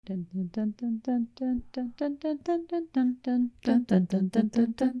Y'all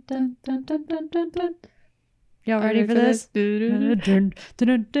ready for this?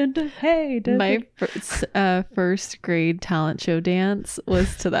 Hey, my first grade talent show dance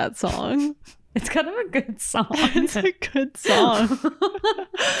was to that song. It's kind of a good song. It's a good song.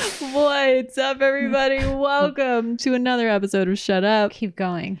 What's up, everybody? Welcome to another episode of Shut Up. Keep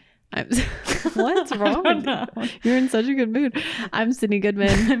going. What's wrong with you? You're in such a good mood. I'm Sydney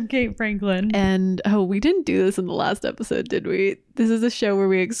Goodman. I'm Kate Franklin. And we didn't do this in the last episode, did we? This is a show where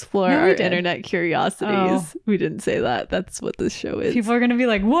we explore our internet curiosities. Oh. We didn't say that. That's what this show is. People are going to be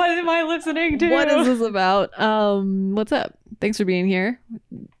like, what am I listening to? What is this about? What's up? Thanks for being here.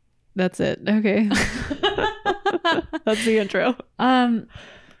 That's it. Okay. That's the intro.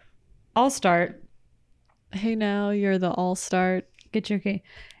 I'll start. Hey, now you're the all-start. Get your key.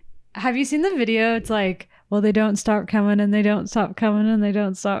 Have you seen the video? It's like, well, they don't stop coming and they don't stop coming and they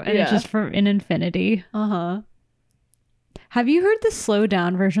don't stop. And it's just for an infinity. Uh-huh. Have you heard the slow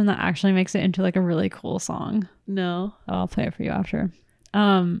down version that actually makes it into like a really cool song? No. Oh, I'll play it for you after.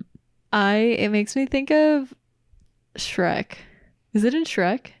 It makes me think of Shrek. Is it in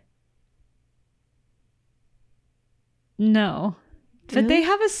Shrek? No. But they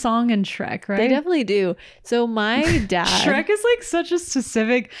have a song in Shrek, right? They definitely do. So my dad... Shrek is like such a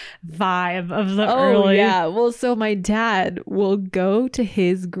specific vibe of the early... Oh, yeah. Well, so my dad will go to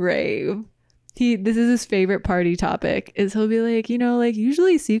his grave. This is his favorite party topic, is he'll be like,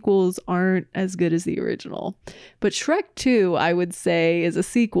 usually sequels aren't as good as the original. But Shrek 2, I would say, is a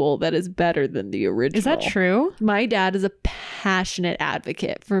sequel that is better than the original. Is that true? My dad is a passionate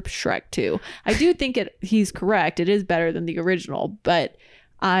advocate for Shrek 2. I do think he's correct. It is better than the original, but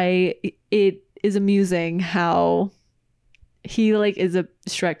it is amusing how he is a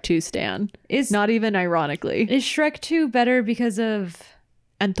Shrek 2 stan. Not even ironically. Is Shrek 2 better because of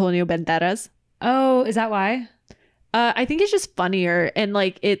Antonio Banderas? Oh, is that why? I think it's just funnier and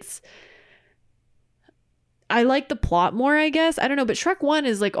I like the plot more, I guess. I don't know, but Shrek 1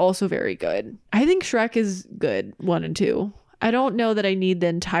 is also very good. I think Shrek is good, 1 and 2. I don't know that I need the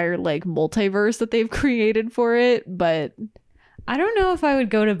entire multiverse that they've created for it, but I don't know if I would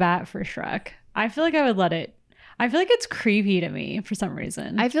go to bat for Shrek. I feel like I would let it. I feel like it's creepy to me for some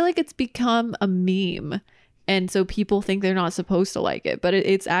reason. I feel like it's become a meme. And so people think they're not supposed to like it, but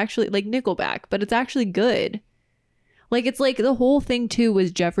it's actually like Nickelback, but it's actually good. It's the whole thing too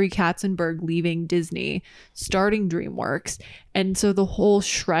was Jeffrey Katzenberg leaving Disney, starting DreamWorks. And so the whole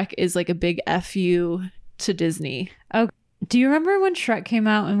Shrek is a big FU to Disney. Oh, do you remember when Shrek came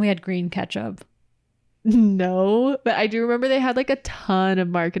out and we had green ketchup? No, but I do remember they had a ton of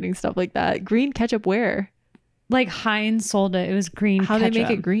marketing stuff like that. Green ketchup where? Heinz sold it. It was green How ketchup. They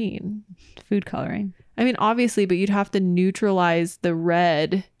make it green? Food coloring. I mean, obviously, but you'd have to neutralize the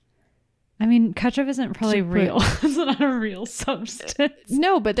red. I mean, ketchup isn't probably real. It's not a real substance.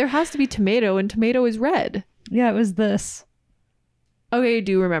 No, but there has to be tomato, and tomato is red. Yeah, it was this. Okay, I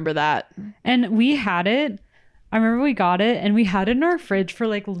do remember that. And we had it. I remember we got it, and we had it in our fridge for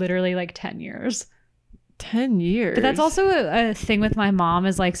literally 10 years. 10 years. But that's also a thing with my mom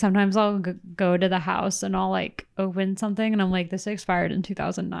is sometimes I'll go to the house and I'll open something and I'm like, this expired in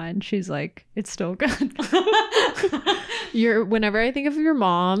 2009. She's like, it's still good. Whenever I think of your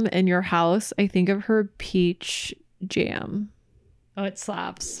mom and your house, I think of her peach jam. Oh, it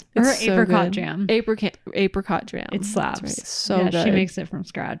slaps. It's her so apricot good. jam. Apricot jam. It slaps. Right. So good. She makes it from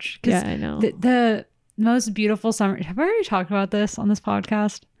scratch. Yeah, I know. The most beautiful summer. Have I already talked about this on this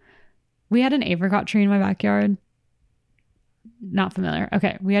podcast? We had an apricot tree in my backyard. Not familiar.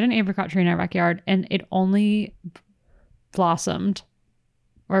 Okay. We had an apricot tree in our backyard and it only blossomed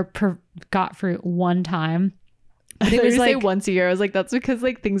or got fruit one time. But it was say once a year. I was like, that's because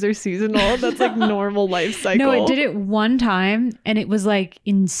things are seasonal. That's normal life cycle. No, it did it one time and it was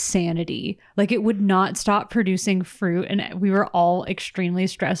insanity. It would not stop producing fruit and we were all extremely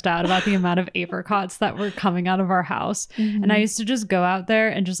stressed out about the amount of apricots that were coming out of our house. Mm-hmm. And I used to just go out there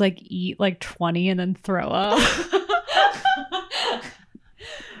and just eat 20 and then throw up.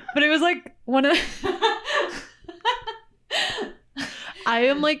 But it was one of I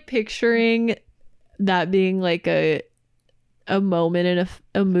am picturing that being a moment in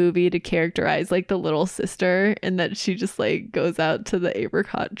a movie to characterize the little sister, and that she just goes out to the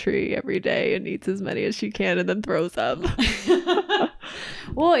apricot tree every day and eats as many as she can and then throws up.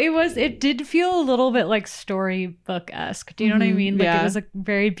 Well, it did feel a little bit storybook-esque. Do you know what I mean? Yeah. It was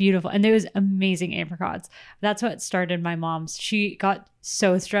very beautiful and there was amazing apricots. That's what started my mom's. She got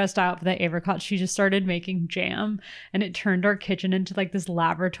so stressed out with the apricots, she just started making jam and it turned our kitchen into this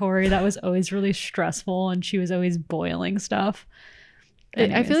laboratory that was always really stressful and she was always boiling stuff.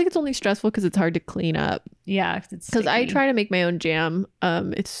 I feel like it's only stressful because it's hard to clean up. yeah, it's Because I sticky. try to make my own jam.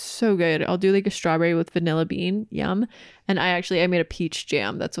 It's so good. I'll do like a strawberry with vanilla bean. Yum. And I made a peach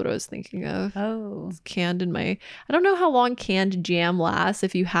jam. That's what I was thinking of. Oh, It's canned in my. I don't know how long canned jam lasts.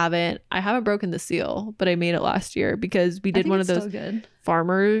 If you haven't, I haven't broken the seal, but I made it last year because we I did think one of it's those still good.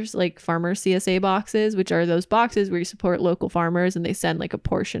 farmer CSA boxes, which are those boxes where you support local farmers and they send like a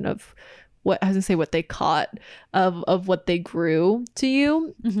portion of what I was gonna say what they caught of what they grew to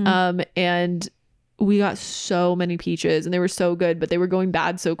you. Mhm. And we got so many peaches and they were so good, but they were going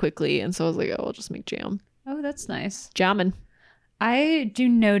bad so quickly. And so I was like, oh, I'll just make jam. Oh, that's nice. Jammin'. I do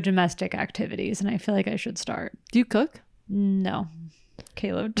no domestic activities, and I feel like I should start. Do you cook? No,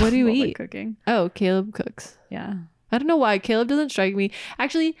 Caleb. What do you does all the eat? Cooking. Oh, Caleb cooks. Yeah. I don't know why. Caleb doesn't strike me.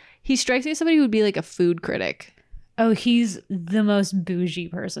 Actually, he strikes me as somebody who would be like a food critic. Oh, he's the most bougie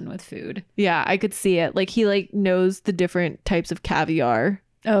person with food. Yeah, I could see it. Like he like knows the different types of caviar.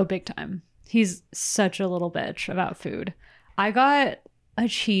 Oh, big time. He's such a little bitch about food. I got a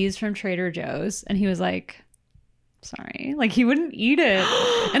cheese from Trader Joe's, and he was like, sorry. Like, he wouldn't eat it.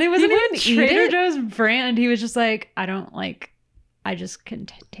 And it wasn't even wouldn't eat Trader it? Joe's brand. He was just like, I just can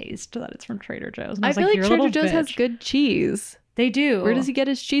taste that it's from Trader Joe's. And I I was feel like "You're a Trader little Joe's has bitch." good cheese. They do. Where does he get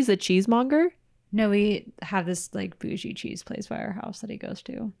his cheese? A cheesemonger? No, we have this like bougie cheese place by our house that he goes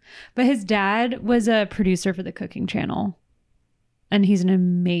to. But his dad was a producer for the Cooking Channel, and he's an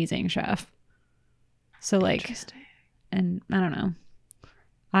amazing chef. So like, Interesting. and I don't know.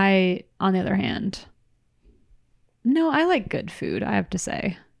 I, on the other hand, no, I like good food, I have to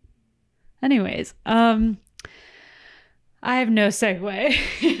say. Anyways, I have no segue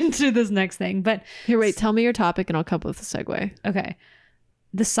into this next thing, but Here, wait, tell me your topic and I'll come up with a segue. okay.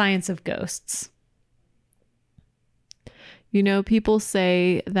 The science of ghosts. You know, people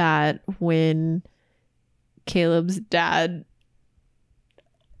say that when Caleb's dad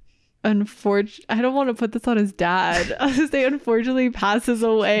I don't want to put this on his dad. I was gonna say unfortunately passes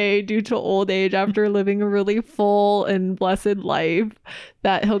away due to old age after living a really full and blessed life,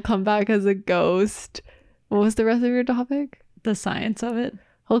 that he'll come back as a ghost. What was the rest of your topic? The science of it.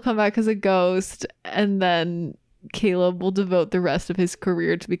 He'll come back as a ghost, and then Caleb will devote the rest of his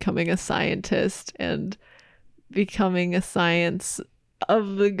career to becoming a scientist and becoming a science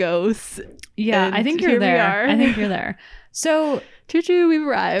of the ghosts. Yeah, And I think here you're we there. are. I think you're there. So Choo-choo, we've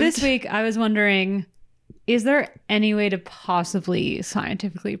arrived. this week I was wondering, is there any way to possibly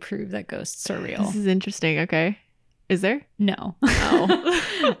scientifically prove that ghosts are real? This is interesting. Okay. Is there? No.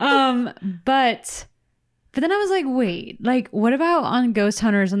 Oh. But then I was like, wait, like what about on Ghost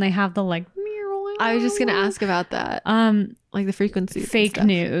Hunters when they have the like I was just going to ask about that. Like the frequencies. and fake stuff.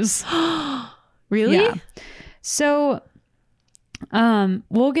 news. Really? Yeah. So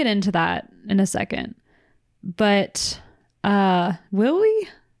we'll get into that in a second. But will we?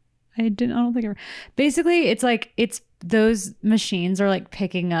 I don't think basically it's like those machines are like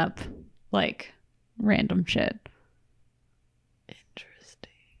picking up like random shit.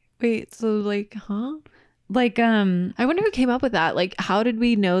 Interesting. Wait, so like, huh? Like I wonder who came up with that. Like, how did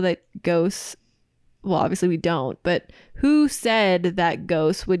we know that ghosts? Well, obviously we don't, but who said that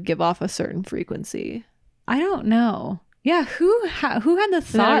ghosts would give off a certain frequency? I don't know. Yeah, who had the And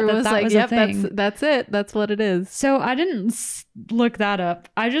thought everyone that was a thing? that's it. That's what it is. So I didn't look that up.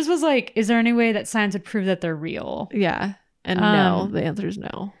 I just was like, is there any way that science would prove that they're real? Yeah. And no, the answer is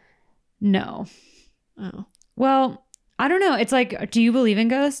no. No. Oh. Well, I don't know. It's like, do you believe in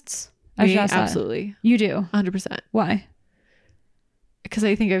ghosts? I Me? should ask that. Absolutely. You do. 100%. Why? Because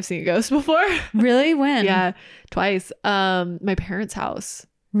I think I've seen ghosts before. Really? When? Yeah, twice. My parents' house.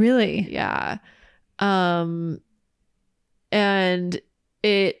 Really? Yeah. And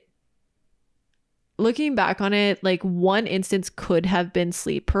it, looking back on it, like one instance could have been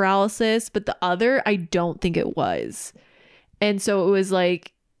sleep paralysis, but the other, I don't think it was. And so it was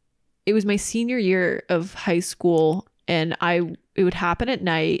like, it was my senior year of high school, and it would happen at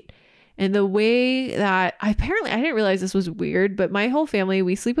night. And the way that I didn't realize this was weird, but my whole family,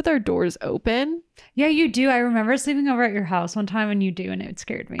 we sleep with our doors open. Yeah, you do. I remember sleeping over at your house one time and you do, and it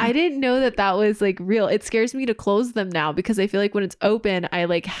scared me. I didn't know that was like real. It scares me to close them now because I feel like when it's open, I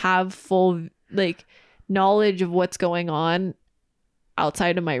like have full like knowledge of what's going on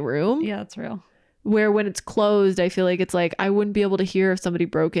outside of my room. Yeah, that's real. Where when it's closed, I feel like it's like I wouldn't be able to hear if somebody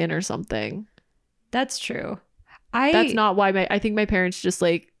broke in or something. That's true. That's not why I think my parents just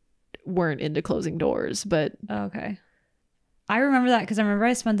like weren't into closing doors, but Okay. I remember that because I remember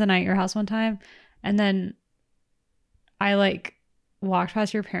I spent the night at your house one time, and then I like walked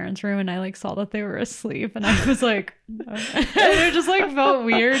past your parents' room and I like saw that they were asleep and I was like, it just like felt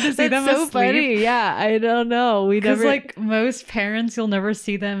weird to see them so asleep. funny. Yeah, I don't know. We Because never like most parents, you'll never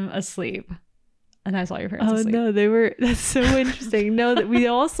see them asleep. And I saw your parents asleep. No, that's so interesting. No, that we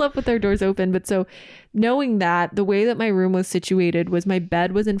all slept with our doors open. But so knowing that, the way that my room was situated was my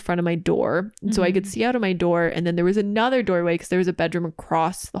bed was in front of my door. And so I could see out of my door. And then there was another doorway because there was a bedroom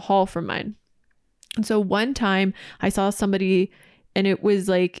across the hall from mine. And so one time I saw somebody and it was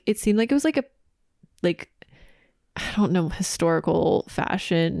like, it seemed like it was like I don't know, historical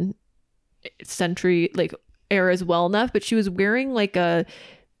fashion century, like eras well enough, but she was wearing like a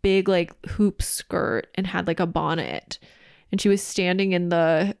big like hoop skirt and had like a bonnet and she was standing in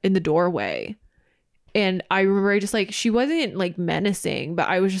the doorway. And I remember I just like, she wasn't like menacing, but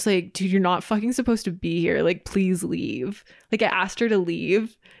I was just like, dude, you're not fucking supposed to be here. Like, please leave. Like I asked her to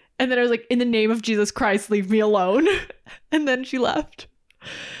leave. And then I was like, in the name of Jesus Christ, leave me alone. And then she left.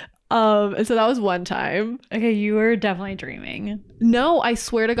 And so that was one time. Okay, you were definitely dreaming. No, I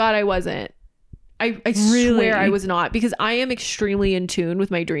swear to God, I wasn't. I Really? swear I was not, because I am extremely in tune with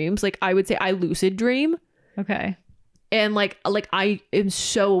my dreams. Like I would say I lucid dream. Okay. And like I am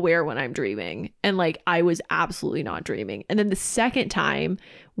so aware when I'm dreaming, and like I was absolutely not dreaming. And then the second time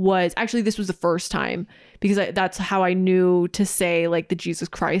was actually, this was the first time, because that's how I knew to say like the Jesus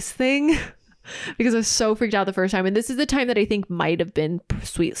Christ thing because I was so freaked out the first time. And this is the time that I think might have been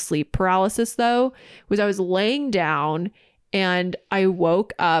sweet sleep paralysis though, was I was laying down and I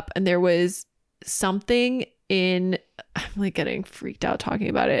woke up and there was something in, I'm like getting freaked out talking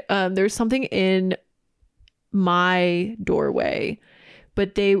about it. There's something in my doorway,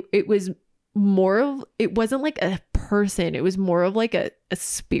 but it was more of, it wasn't like a person, it was more of like a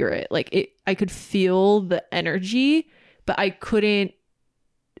spirit. Like I could feel the energy, but I couldn't,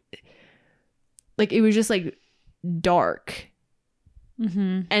 like it was just like dark.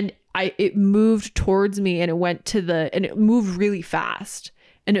 And it moved towards me and it went to and it moved really fast,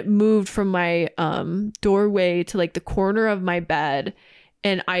 and it moved from my doorway to like the corner of my bed,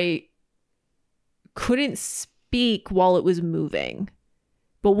 and I couldn't speak while it was moving.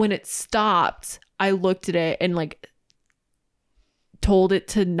 But when it stopped, I looked at it and like told it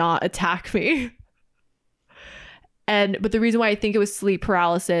to not attack me. But the reason why I think it was sleep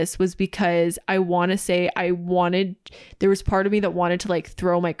paralysis was because I want to say there was part of me that wanted to like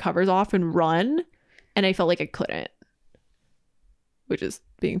throw my covers off and run, and I felt like I couldn't, which is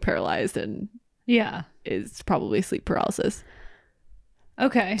being paralyzed and is probably sleep paralysis.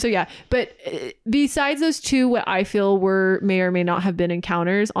 Okay. So yeah, but besides those two, what I feel may or may not have been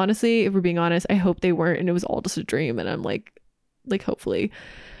encounters, honestly, if we're being honest, I hope they weren't and it was all just a dream, and I'm like hopefully.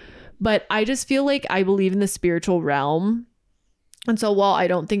 But I just feel like I believe in the spiritual realm. And so while I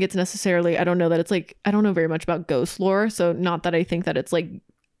don't think it's necessarily, I don't know that it's like, I don't know very much about ghost lore. So not that I think that it's like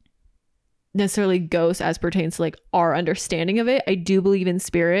necessarily ghosts as pertains to like our understanding of it. I do believe in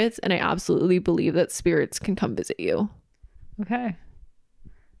spirits, and I absolutely believe that spirits can come visit you. Okay.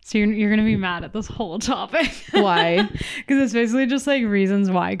 So you're going to be mad at this whole topic. Why? Because it's basically just like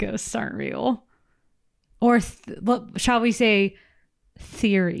reasons why ghosts aren't real. Or shall we say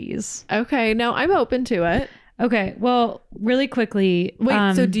theories. Okay, no, I'm open to it. Okay, well, really quickly.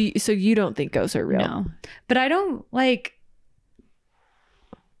 Wait, so you don't think ghosts are real? No. But I don't want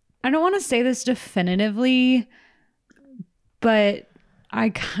to say this definitively, but I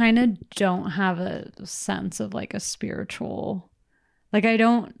kind of don't have a sense of like a spiritual, like I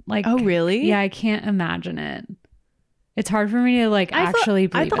don't like. Oh, really? Yeah, I can't imagine it. It's hard for me to like actually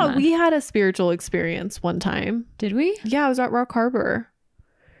believe I thought in that. we had a spiritual experience one time. Did we? Yeah, I was at Rock Harbor.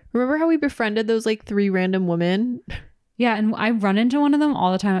 Remember how we befriended those like 3 random women? Yeah, and I run into one of them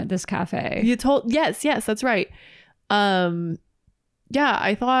all the time at this cafe. Yes, that's right. Yeah,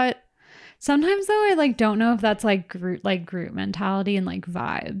 I thought sometimes though I like don't know if that's like group mentality and like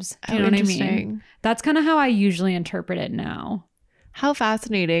vibes. Do you know what I mean? That's kind of how I usually interpret it now. How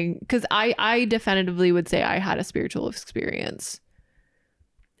fascinating, because I definitively would say I had a spiritual experience,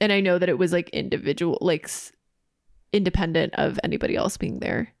 and I know that it was like individual, like independent of anybody else being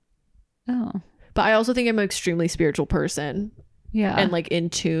there. Oh, but I also think I'm an extremely spiritual person. Yeah, and like in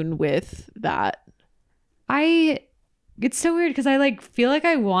tune with that. It's so weird because I like feel like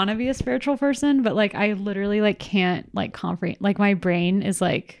I want to be a spiritual person, but like I literally like can't like comprehend. Like my brain is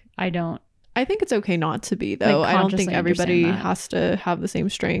like I think it's okay not to be though. Like, I don't think everybody has to have the same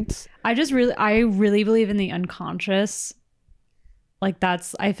strengths. I really believe in the unconscious. Like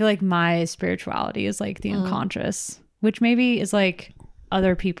I feel like my spirituality is like the unconscious, which maybe is like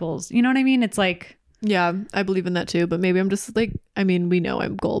other people's, you know what I mean? It's like, yeah, I believe in that too, but maybe I'm just like, I mean, we know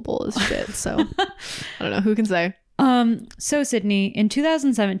I'm gullible as shit. So I don't know, who can say? So Sydney, in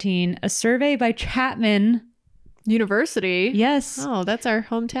 2017, a survey by Chapman, University. yes, Oh, that's our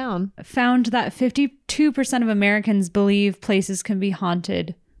hometown. found that 52% of Americans believe places can be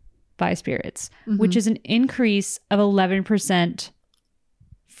haunted by spirits, which is an increase of 11%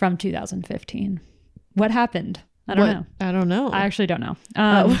 from 2015. What happened? I don't know. I don't know. I actually don't know.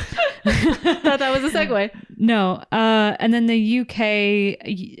 Thought that was a segue. No. And then the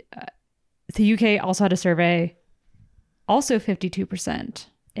UK also had a survey, also 52%.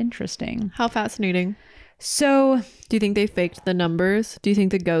 Interesting. How fascinating. So Do you think they faked the numbers? Do you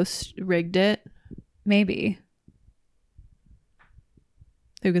think the ghost rigged it? maybe.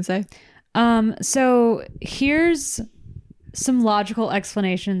 Who can say? So here's some logical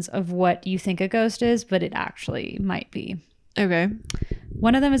explanations of what you think a ghost is, but it actually might be. Okay.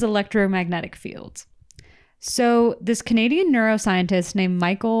 One of them is electromagnetic fields. So this Canadian neuroscientist named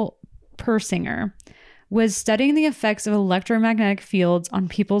Michael Persinger was studying the effects of electromagnetic fields on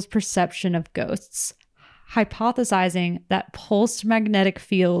people's perception of ghosts, hypothesizing that pulsed magnetic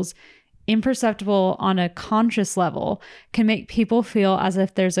fields imperceptible on a conscious level can make people feel as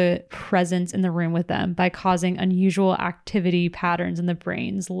if there's a presence in the room with them by causing unusual activity patterns in the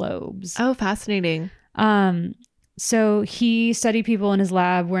brain's lobes. Oh, fascinating. So he studied people in his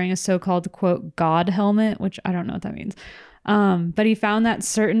lab wearing a so-called, quote, God helmet, which I don't know what that means. But he found that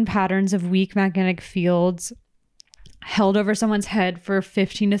certain patterns of weak magnetic fields held over someone's head for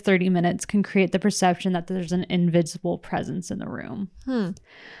 15 to 30 minutes can create the perception that there's an invisible presence in the room.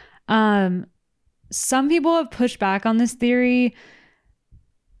 Some people have pushed back on this theory,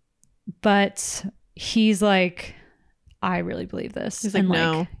 but he's like, I really believe this. He's like,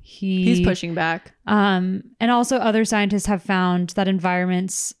 no. He's pushing back. And also other scientists have found that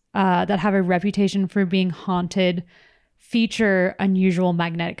environments that have a reputation for being haunted feature unusual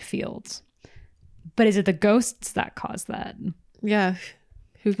magnetic fields. But is it the ghosts that cause that? Yeah.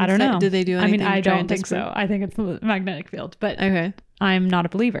 Who can I don't know. Did they do anything? I don't think so. I think it's the magnetic field, but Okay. I'm not a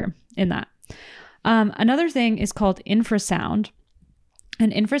believer in that. Another thing is called infrasound.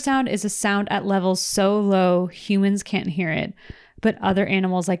 And infrasound is a sound at levels so low humans can't hear it, but other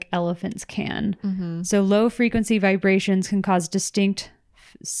animals like elephants can. So low frequency vibrations can cause distinct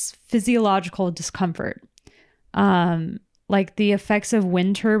physiological discomfort. Like the effects of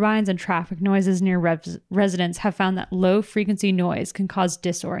wind turbines and traffic noises near residents have found that low frequency noise can cause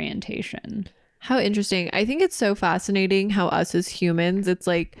disorientation. How interesting. I think it's so fascinating how us as humans, it's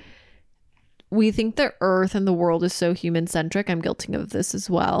like we think the earth and the world is so human centric. I'm guilty of this as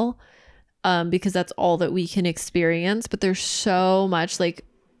well. Because that's all that we can experience. But there's so much, like,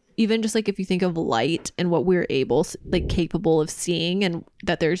 even just like if you think of light and what we're capable of seeing, and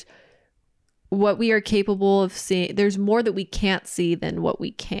that there's what we are capable of seeing, there's more that we can't see than what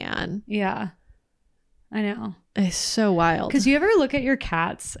we can. Yeah, I know. It's so wild. Because you ever look at your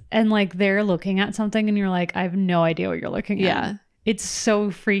cats and like they're looking at something and you're like, I have no idea what you're looking at. Yeah. It's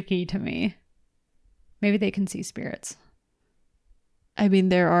so freaky to me. Maybe they can see spirits. I mean,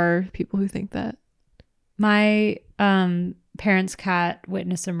 there are people who think that. My parents' cat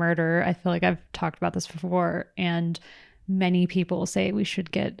witnessed a murder. I feel like I've talked about this before, and many people say we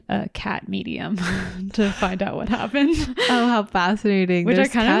should get a cat medium to find out what happened. Oh, how fascinating. Which There's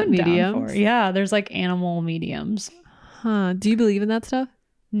I kind cat of am mediums. down for. Yeah, there's like animal mediums. Huh. Do you believe in that stuff?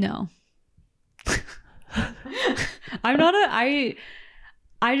 No. I'm not I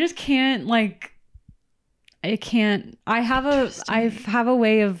just can't I have a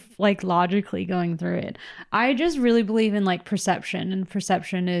way of like logically going through it. I just really believe in like perception, and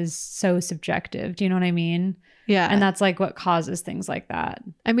perception is so subjective. Do you know what I mean? Yeah. And that's like what causes things like that.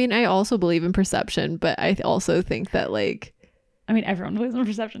 I mean, I also believe in perception, but I also think that like, I mean, everyone believes in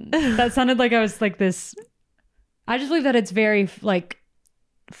perception. That sounded like I was like this. I just believe that it's very like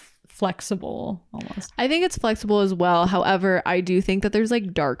flexible almost. I think it's flexible as well. However, I do think that there's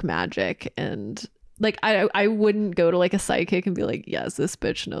like dark magic, and like I wouldn't go to like a psychic and be like, yes, this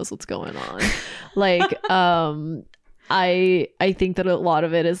bitch knows what's going on. Like I think that a lot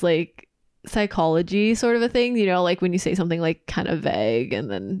of it is like psychology sort of a thing, you know, like when you say something like kind of vague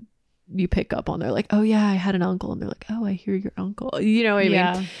and then you pick up on, they're like, oh yeah, I had an uncle, and they're like, oh, I hear your uncle, you know what I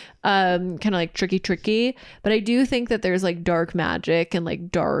mean? Kind of like tricky, but I do think that there's like dark magic and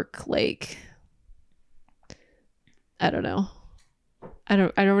like dark, like, I don't know, I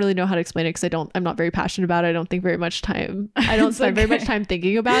don't really know how to explain it because I'm not very passionate about it. I don't think very much time. I don't spend very much time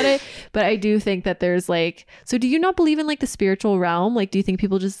thinking about it, but I do think that there's like, so do you not believe in like the spiritual realm? Like, do you think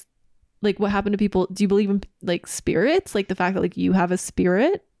people just like, what happened to people? Do you believe in like spirits? Like the fact that like you have a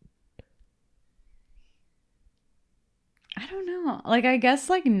spirit? I don't know. Like, I guess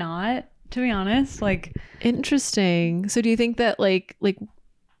like not to be honest. Like, Interesting. So do you think that like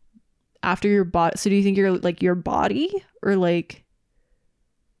after your body, so do you think you're like your body or like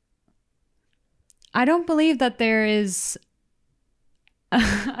I don't believe that there is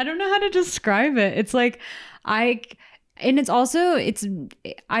I don't know how to describe it. It's like and it's also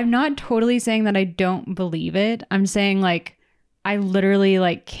I'm not totally saying that I don't believe it. I'm saying like I literally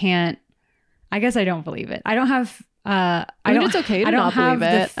like can't. I guess I don't believe it. I don't have I mean, it's okay to not believe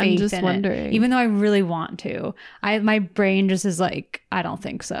it. I'm just wondering. Even though I really want to. My brain just is like, I don't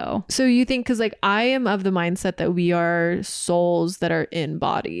think so. So you think, because like I am of the mindset that we are souls that are in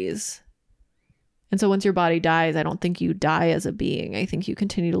bodies. And so once your body dies, I don't think you die as a being. I think you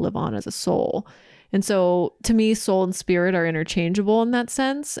continue to live on as a soul. And so to me, soul and spirit are interchangeable in that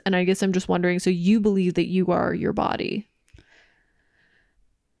sense. And I guess I'm just wondering, so you believe that you are your body?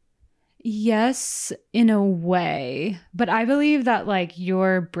 Yes, in a way. But I believe that like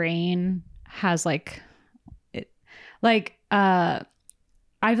your brain has like I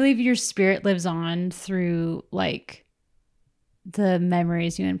believe your spirit lives on through like the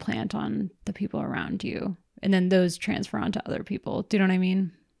memories you implant on the people around you, and then those transfer onto other people. Do you know what I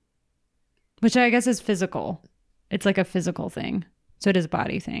mean? Which I guess is physical. It's like a physical thing. So it is a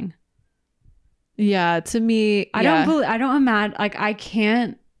body thing. Yeah, to me, I don't imagine, like I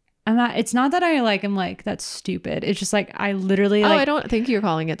can't. It's not that I like am like that's stupid. It's just like I literally like I don't think you're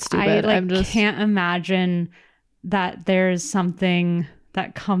calling it stupid. I like can't imagine that there's something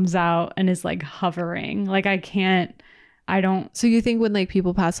that comes out and is like hovering. Like I don't. So you think when like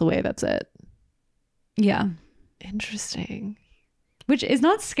people pass away, that's it? Yeah. Interesting. Which is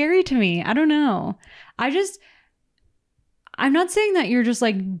not scary to me. I don't know. I'm not saying that you're just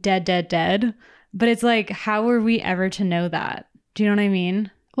like dead, but it's like, how are we ever to know that? Do you know what I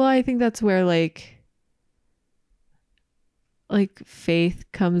mean? Well, I think that's where like faith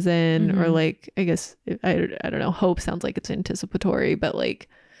comes in, or like, I guess, I don't know, hope sounds like it's anticipatory, but like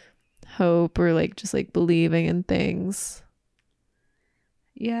hope or like just like believing in things.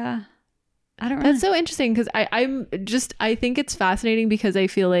 Yeah. I don't That's so interesting, because I think it's fascinating because I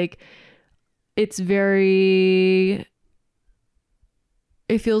feel like it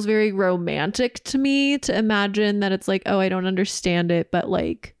feels very romantic to me to imagine that it's like, oh, I don't understand it, but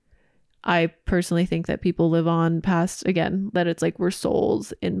like I personally think that people live on past, again, that it's like we're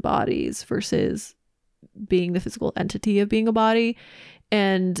souls in bodies versus being the physical entity of being a body.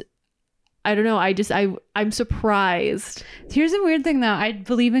 And I don't know, I'm surprised. Here's a weird thing though. I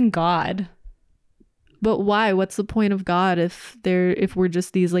believe in God. But why? What's the point of God if we're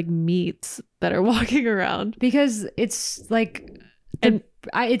just these like meats that are walking around? Because it's like,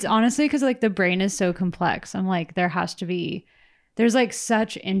 it's honestly because like the brain is so complex. I'm like, there's like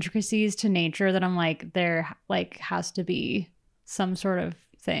such intricacies to nature that I'm like, there like has to be some sort of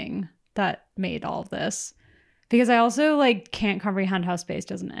thing that made all of this. Because I also like can't comprehend how space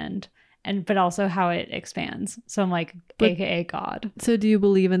doesn't end. But also how it expands. So I'm like, AKA God. So do you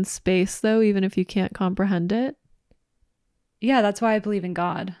believe in space though, even if you can't comprehend it? Yeah, that's why I believe in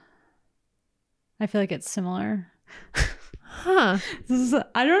God. I feel like it's similar. Huh.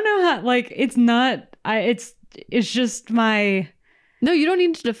 I don't know how, like, it's not, it's just my. No, you don't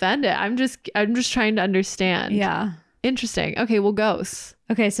need to defend it. I'm just trying to understand. Yeah. Interesting. Okay, well, ghosts.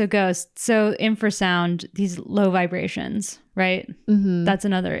 Okay, so ghosts. So infrasound, these low vibrations, right? Mm-hmm. That's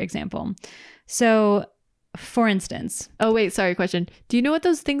another example. So, for instance. Oh, wait, sorry, question. Do you know what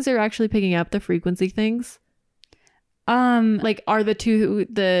those things are actually picking up, the frequency things? Like, are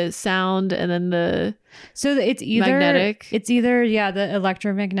the sound and then the it's either magnetic? It's either, yeah, the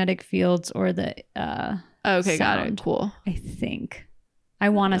electromagnetic fields or the okay, sound, got it. Cool. I think. I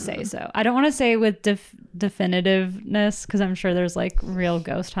want to say so. I don't want to say with definitiveness because I'm sure there's like real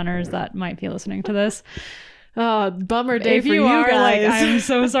ghost hunters that might be listening to this. Oh, bummer day if for you guys. Like, I'm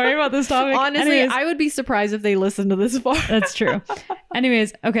so sorry about this topic. Honestly, anyways, I would be surprised if they listened to this far. That's true.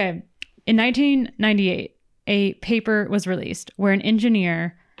 Anyways, okay. In 1998, a paper was released where an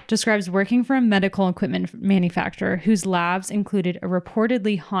engineer describes working for a medical equipment manufacturer whose labs included a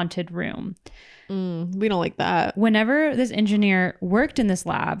reportedly haunted room. We don't like that. Whenever this engineer worked in this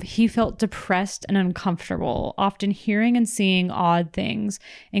lab, he felt depressed and uncomfortable, often hearing and seeing odd things,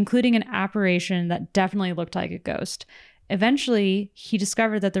 including an apparition that definitely looked like a ghost. Eventually, he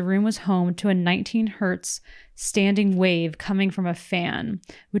discovered that the room was home to a 19 hertz standing wave coming from a fan,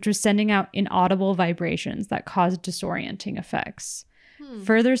 which was sending out inaudible vibrations that caused disorienting effects.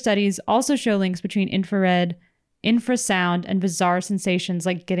 Further studies also show links between infrasound, and bizarre sensations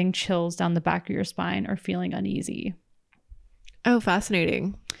like getting chills down the back of your spine or feeling uneasy. Oh,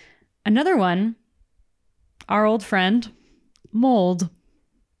 fascinating. Another one, our old friend, mold.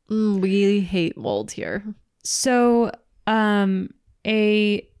 We hate mold here. So,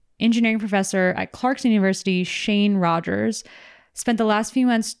 a engineering professor at Clarkson University, Shane Rogers, spent the last few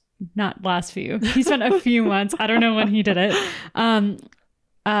months, not last few, he spent a few months, I don't know when he did it,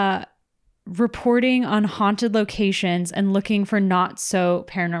 reporting on haunted locations and looking for not so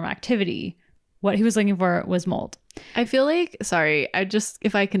paranormal activity. What he was looking for was mold. I feel like, sorry,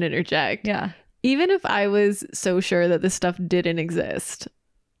 if I can interject. Yeah. Even if I was so sure that this stuff didn't exist,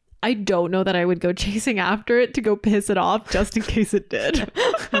 I don't know that I would go chasing after it to go piss it off just in case it did.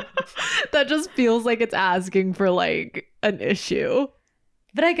 That just feels like it's asking for like an issue.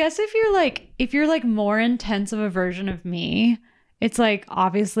 But I guess if you're like more intense of a version of me, it's like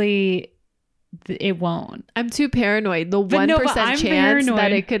obviously it won't. I'm too paranoid. The 1% chance paranoid.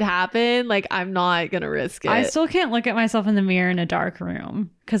 that it could happen, like I'm not gonna risk it. I still can't look at myself in the mirror in a dark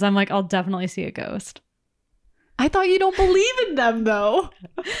room because I'm like, I'll definitely see a ghost. I thought you don't believe in them though.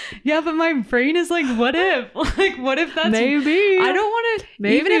 Yeah, but my brain is like, what if? Like, what if that's maybe? I don't want to.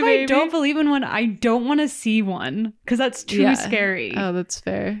 Even if I don't believe in one, I don't want to see one because that's too scary. Oh, that's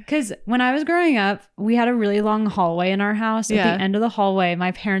fair. Because when I was growing up, we had a really long hallway in our house. At the end of the hallway,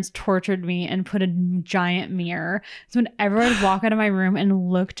 my parents tortured me and put a giant mirror. So whenever I'd walk out of my room and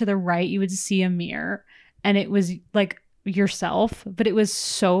look to the right, you would see a mirror, and it was like yourself, but it was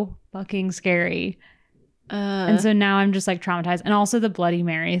so fucking scary. And so now I'm just like traumatized. And also the Bloody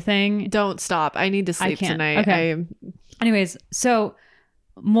Mary thing. Don't stop. I need to sleep tonight. Okay. Anyways, so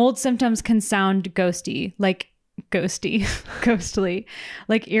mold symptoms can sound ghostly, like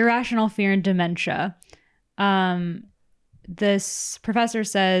irrational fear and dementia. This professor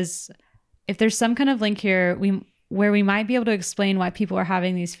says if there's some kind of link here where we might be able to explain why people are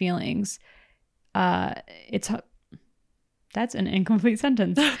having these feelings, that's an incomplete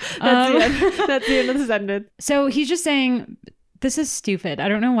sentence. That's the end of the sentence. So he's just saying, this is stupid. I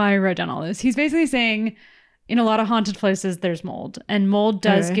don't know why I wrote down all this. He's basically saying, in a lot of haunted places, there's mold. And mold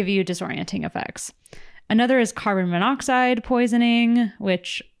does give you disorienting effects. Another is carbon monoxide poisoning,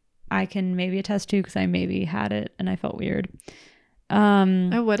 which I can maybe attest to because I maybe had it and I felt weird.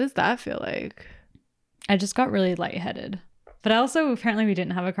 What does that feel like? I just got really lightheaded. But apparently we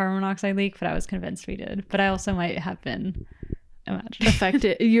didn't have a carbon monoxide leak, but I was convinced we did. But I also might have been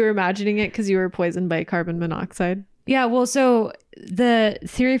affected. You were imagining it because you were poisoned by carbon monoxide? Yeah, well, so the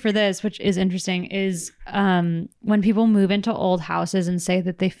theory for this, which is interesting, is when people move into old houses and say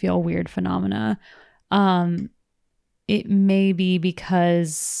that they feel weird phenomena, it may be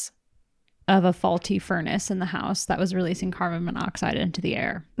because of a faulty furnace in the house that was releasing carbon monoxide into the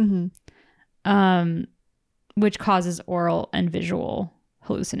air. Mm-hmm. Which causes oral and visual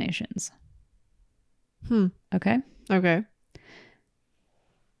hallucinations. Okay.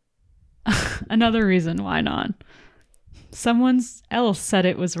 Another reason why not. Someone else said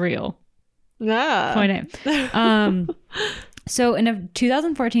it was real. Yeah. Point A. So in a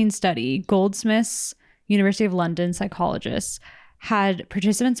 2014 study, Goldsmiths, University of London psychologists had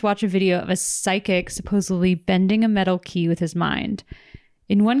participants watch a video of a psychic supposedly bending a metal key with his mind.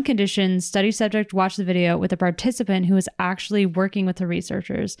 In one condition, study subject watched the video with a participant who was actually working with the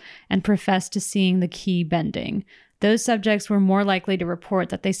researchers and professed to seeing the key bending. Those subjects were more likely to report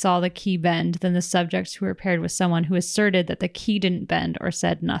that they saw the key bend than the subjects who were paired with someone who asserted that the key didn't bend or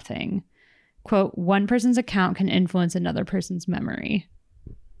said nothing. Quote, one person's account can influence another person's memory.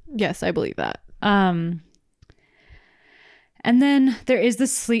 Yes, I believe that. And then there is the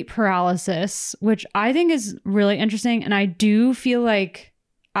sleep paralysis, which I think is really interesting. And I do feel like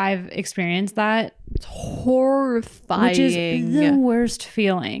I've experienced that. It's horrifying. Which is the worst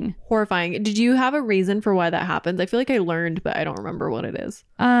feeling. Horrifying. Did you have a reason for why that happens? I feel like I learned, but I don't remember what it is.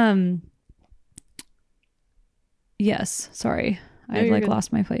 Yes. Sorry. No, I've good.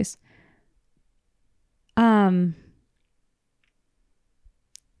 lost my place.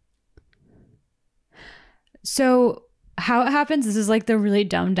 So how it happens, this is like the really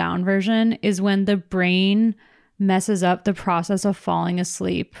dumbed down version, is when the brain messes up the process of falling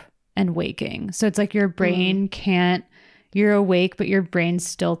asleep and waking. So it's like your brain you're awake, but your brain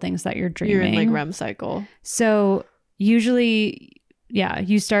still thinks that you're dreaming. You're in like REM cycle. So usually,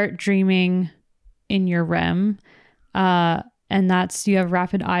 you start dreaming in your REM. And that's, you have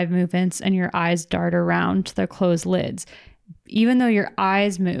rapid eye movements and your eyes dart around the closed lids. Even though your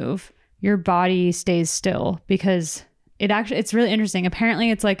eyes move, your body stays still because it's really interesting.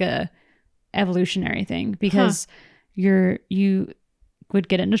 Apparently it's like a evolutionary thing because you would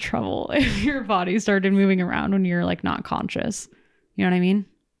get into trouble if your body started moving around when you're like not conscious. You know what I mean?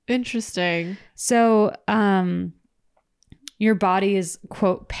 Interesting. So, your body is,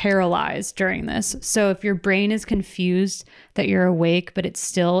 quote, paralyzed during this. So if your brain is confused that you're awake, but it's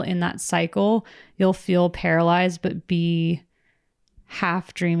still in that cycle, you'll feel paralyzed, but be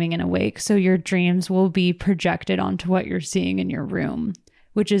half dreaming and awake. So your dreams will be projected onto what you're seeing in your room,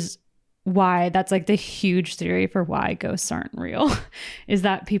 which is why that's like the huge theory for why ghosts aren't real is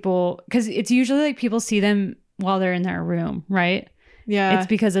that people, because it's usually like people see them while they're in their room, right? Yeah. It's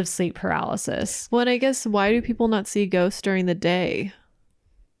because of sleep paralysis. Well, and I guess why do people not see ghosts during the day?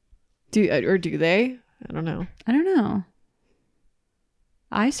 Do they? I don't know. I don't know.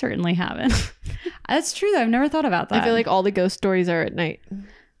 I certainly haven't. That's true though. I've never thought about that. I feel like all the ghost stories are at night.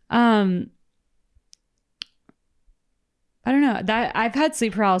 I don't know. That I've had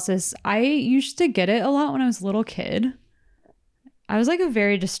sleep paralysis. I used to get it a lot when I was a little kid. I was like a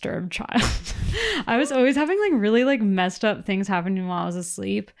very disturbed child. I was always having like really like messed up things happening while I was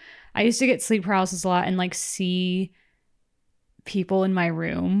asleep. I used to get sleep paralysis a lot and like see people in my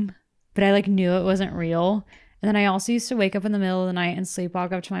room, but I like knew it wasn't real. And then I also used to wake up in the middle of the night and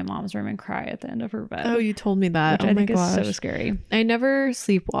sleepwalk up to my mom's room and cry at the end of her bed. Oh, you told me that. Which I think my gosh. is so scary. I never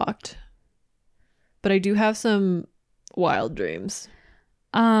sleepwalked, but I do have some wild dreams.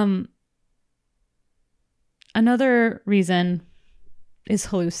 Another reason is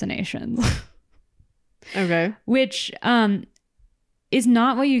hallucinations. Okay. Which is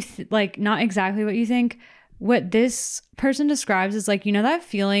not what you like, not exactly what you think. What this person describes is like, you know that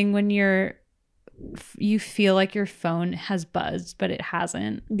feeling when you feel like your phone has buzzed but it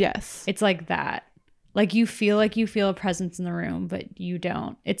hasn't. Yes. It's like that. Like you feel a presence in the room but you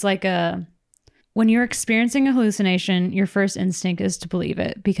don't. It's like when you're experiencing a hallucination, your first instinct is to believe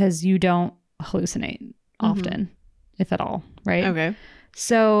it because you don't hallucinate often, if at all, right? Okay.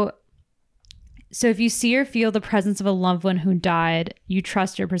 So if you see or feel the presence of a loved one who died, you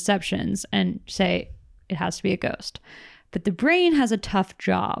trust your perceptions and say it has to be a ghost. But the brain has a tough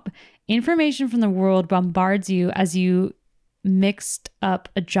job. Information from the world bombards you as you mixed up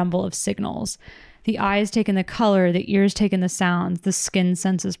a jumble of signals. The eyes take in the color, the ears take in the sounds, the skin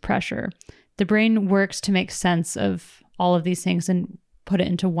senses pressure. The brain works to make sense of all of these things and put it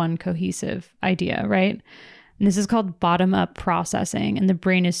into one cohesive idea, right? And this is called bottom-up processing, and the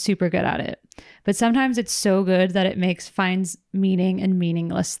brain is super good at it. But sometimes it's so good that it finds meaning in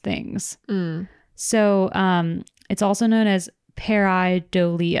meaningless things. So it's also known as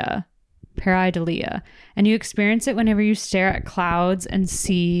pareidolia. And you experience it whenever you stare at clouds and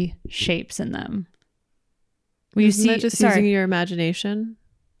see shapes in them. Isn't that just using your imagination?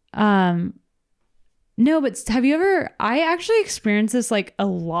 No, but have you ever, I actually experience this like a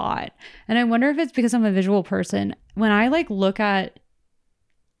lot. And I wonder if it's because I'm a visual person. When I like look at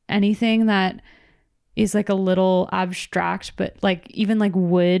anything that is like a little abstract, but like even like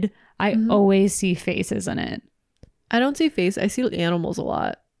wood, I always see faces in it. I don't see faces. I see animals a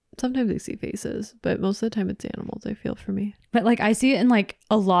lot. Sometimes I see faces, but most of the time it's animals, I feel, for me. But like I see it in like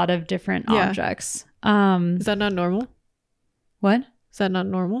a lot of different objects. Is that not normal? What? Is that not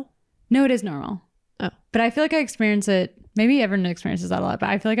normal? No, it is normal. Oh. But I feel like I experience it, maybe everyone experiences that a lot, but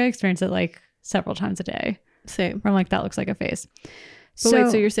I feel like I experience it like several times a day. Same. Where I'm like, that looks like a face. But wait,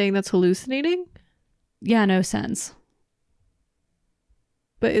 so you're saying that's hallucinating? Yeah, no sense.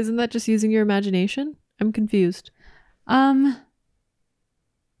 But isn't that just using your imagination? I'm confused. I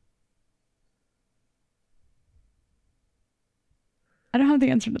don't have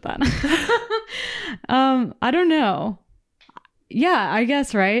the answer to that. I don't know. Yeah, I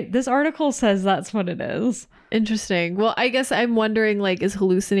guess, right? This article says that's what it is. Interesting. Well, I guess I'm wondering, like, is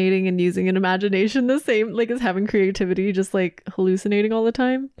hallucinating and using an imagination the same, like, as having creativity, just like hallucinating all the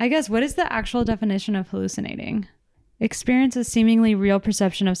time? I guess, what is the actual definition of hallucinating? Experience a seemingly real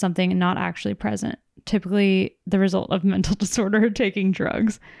perception of something not actually present, typically the result of mental disorder or taking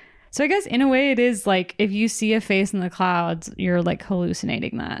drugs. So I guess in a way it is like if you see a face in the clouds, you're like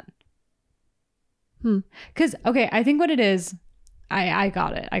hallucinating that. Because, okay, I think what it is, I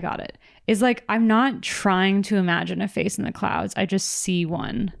got it. Is like I'm not trying to imagine a face in the clouds. I just see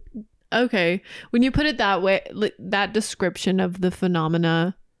one. Okay. When you put it that way, that description of the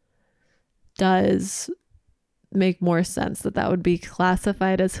phenomena does make more sense that would be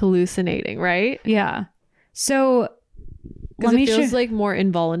classified as hallucinating, right? Yeah. So because it feels like more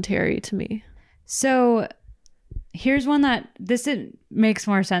involuntary to me. So here's one that makes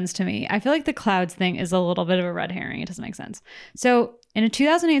more sense to me. I feel like the clouds thing is a little bit of a red herring. It doesn't make sense. So in a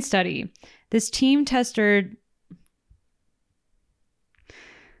 2008 study, this team tested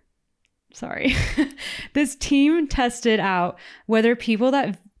out whether people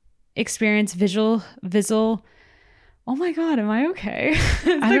that experience visual Oh my God, am I okay?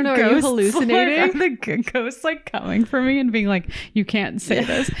 I don't know. Are you hallucinating? The ghosts like coming for me and being like, you can't say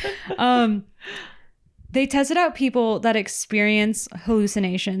this. They tested out people that experience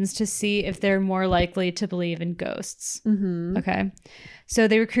hallucinations to see if they're more likely to believe in ghosts. Mm-hmm. Okay. So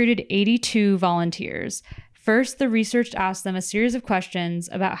they recruited 82 volunteers. First, the research asked them a series of questions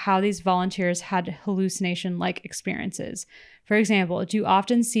about how these volunteers had hallucination-like experiences. For example, do you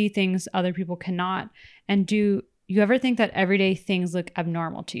often see things other people cannot? And do you ever think that everyday things look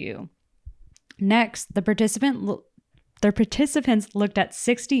abnormal to you? Next, the participants looked at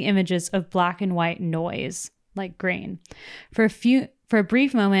 60 images of black and white noise, like grain. For a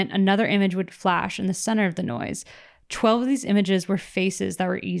brief moment, another image would flash in the center of the noise. 12 of these images were faces that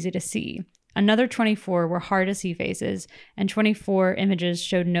were easy to see. Another 24 were hard to see faces, and 24 images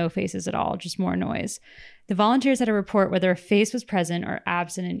showed no faces at all, just more noise. The volunteers had to report whether a face was present or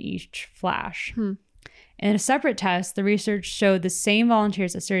absent in each flash. In a separate test, the research showed the same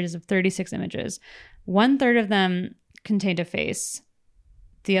volunteers a series of 36 images. 1/3 of them contained a face.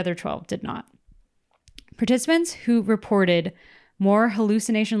 The other 12 did not. Participants who reported more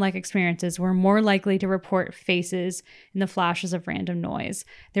hallucination-like experiences were more likely to report faces in the flashes of random noise.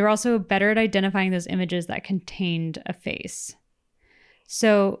 They were also better at identifying those images that contained a face.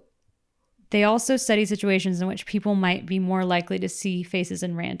 So they also studied situations in which people might be more likely to see faces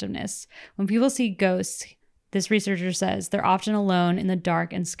in randomness. When people see ghosts, this researcher says, they're often alone in the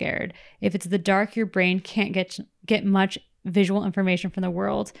dark and scared. If it's the dark, your brain can't get much visual information from the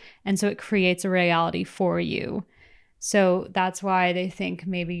world, and so it creates a reality for you. So that's why they think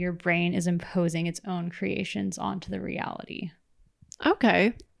maybe your brain is imposing its own creations onto the reality.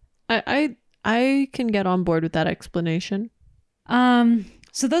 Okay. I can get on board with that explanation.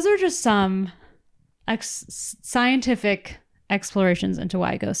 So those are just some scientific explorations into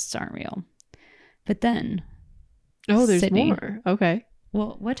why ghosts aren't real. But then... Oh, there's Sydney. more. Okay.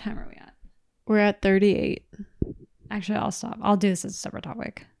 Well, what time are we at? We're at 38. Actually, I'll stop. I'll do this as a separate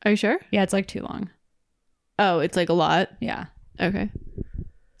topic. Are you sure? Yeah, it's like too long. Oh, it's like a lot? Yeah. Okay.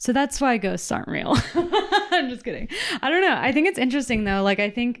 So that's why ghosts aren't real. I'm just kidding. I don't know. I think it's interesting though. Like, I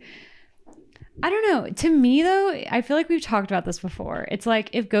don't know. To me though, I feel like we've talked about this before. It's like,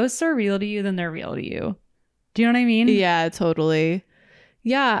 if ghosts are real to you, then they're real to you. Do you know what I mean? Yeah, totally.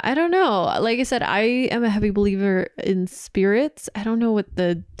 Yeah, I don't know. Like I said, I am a heavy believer in spirits. I don't know what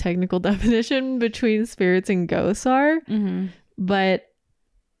the technical definition between spirits and ghosts are, but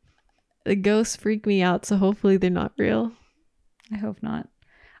the ghosts freak me out, so hopefully they're not real. I hope not.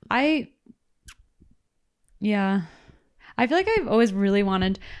 Yeah. I feel like I've always really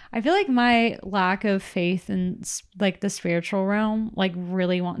wanted, I feel like my lack of faith in like the spiritual realm, like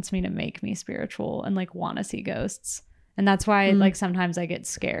really wants me to make me spiritual and like want to see ghosts. And that's why like sometimes I get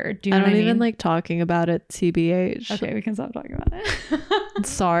scared. Do you know I don't what I even mean? like talking about it, TBH. Okay, we can stop talking about it.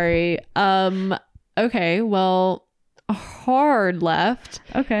 Sorry. Okay, well, hard left.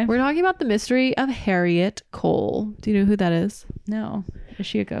 Okay. We're talking about the mystery of Harriet Cole. Do you know who that is? No. Is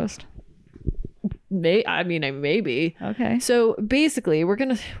she a ghost? Maybe. Okay. So basically, we're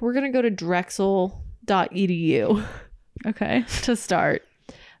gonna go to drexel.edu Okay. to start.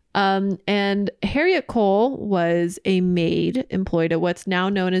 And Harriet Cole was a maid employed at what's now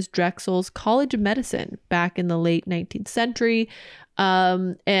known as Drexel's College of Medicine back in the late 19th century.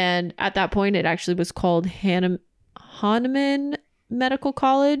 And at that point, it actually was called Hahnemann Medical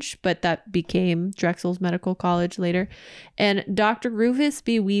College, but that became Drexel's Medical College later. And Dr. Rufus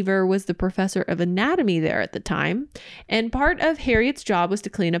B. Weaver was the professor of anatomy there at the time. And part of Harriet's job was to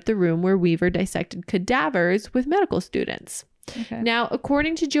clean up the room where Weaver dissected cadavers with medical students. Okay. Now,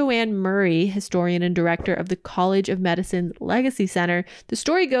 according to Joanne Murray, historian and director of the College of Medicine's Legacy Center, the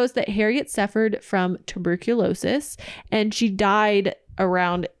story goes that Harriet suffered from tuberculosis and she died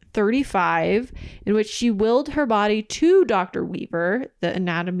around 35, in which she willed her body to Dr. Weaver, the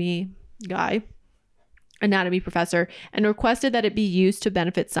anatomy professor, and requested that it be used to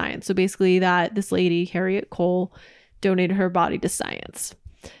benefit science. So basically that this lady, Harriet Cole, donated her body to science.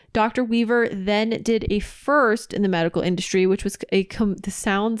 Dr. Weaver then did a first in the medical industry, which was this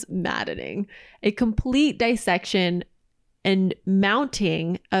sounds maddening, a complete dissection and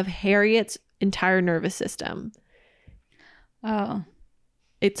mounting of Harriet's entire nervous system. Oh.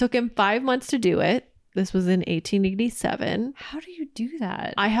 It took him 5 months to do it. This was in 1887. How do you do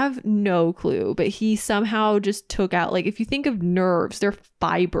that? I have no clue, but he somehow just took out, like, if you think of nerves, they're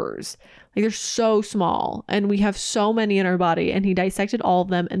fibers. Like, they're so small and we have so many in our body, and he dissected all of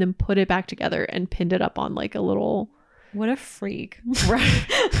them and then put it back together and pinned it up on like a little... What a freak. Right?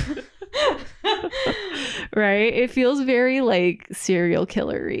 Right? It feels very like serial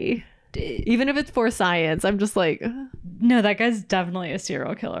killer-y. even if it's for science, I'm just like, ugh. No, that guy's definitely a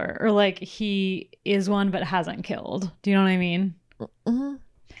serial killer. Or like he is one but hasn't killed. Do you know what I mean? Mm-hmm.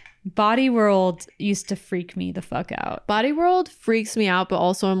 Body World used to freak me the fuck out. Body World freaks me out, but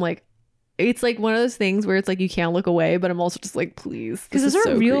also I'm like, it's like one of those things where it's like you can't look away, but I'm also just like, please. Because those are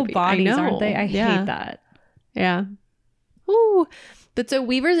so real creepy. bodies, I know. aren't they? I hate that. Yeah. Ooh. But so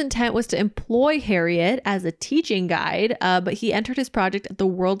Weaver's intent was to employ Harriet as a teaching guide, but he entered his project at the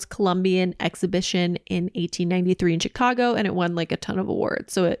World's Columbian Exhibition in 1893 in Chicago, and it won like a ton of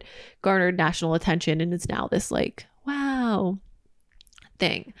awards. So it garnered national attention and is now this like, wow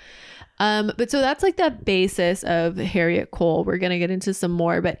thing. But so that's like the basis of Harriet Cole. We're going to get into some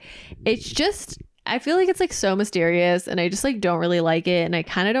more, but it's just, I feel like it's like so mysterious and I just like don't really like it and I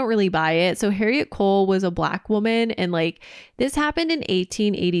kind of don't really buy it. So Harriet Cole was a Black woman and like this happened in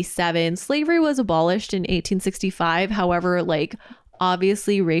 1887. Slavery was abolished in 1865. However, like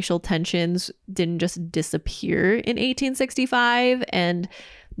obviously racial tensions didn't just disappear in 1865, and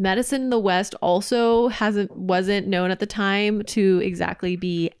medicine in the West also wasn't known at the time to exactly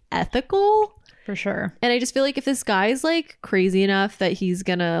be ethical. For sure. And I just feel like if this guy's like crazy enough that he's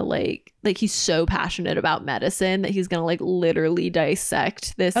gonna like he's so passionate about medicine that he's gonna like literally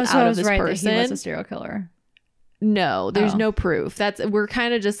dissect this out of this person. That he was a serial killer. No, there's no proof. We're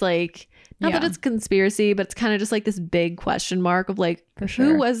kind of just like, not that it's conspiracy, but it's kind of just like this big question mark of like, for sure,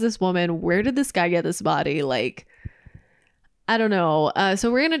 who was this woman? Where did this guy get this body? Like, I don't know.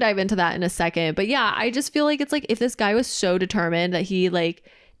 So we're going to dive into that in a second. But yeah, I just feel like it's like if this guy was so determined that he like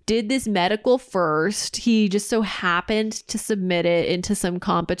did this medical first, he just so happened to submit it into some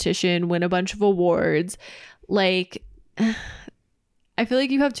competition, win a bunch of awards. Like, I feel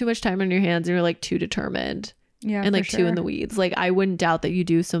like you have too much time on your hands and you're like too determined. Yeah. And like too in the weeds. Like I wouldn't doubt that you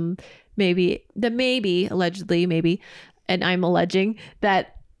do some allegedly, and I'm alleging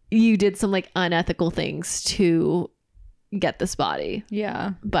that you did some like unethical things to get this body.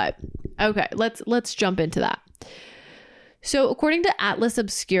 Yeah. But okay, let's jump into that. So according to Atlas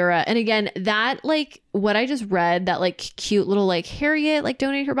Obscura, and again, that like what I just read, that like cute little like Harriet like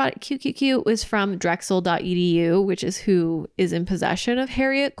donated her body, cute, was from drexel.edu, which is who is in possession of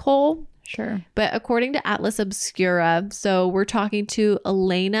Harriet Cole. Sure. But according to Atlas Obscura, so we're talking to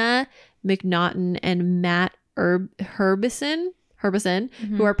Elena McNaughton and Matt Herbison,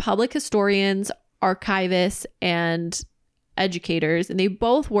 who are public historians, archivists, and educators, and they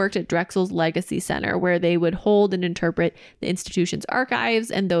both worked at Drexel's Legacy Center, where they would hold and interpret the institution's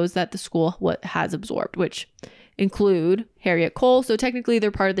archives and those that the school has absorbed, which include Harriet Cole. So technically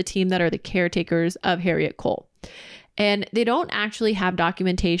they're part of the team that are the caretakers of Harriet Cole. And they don't actually have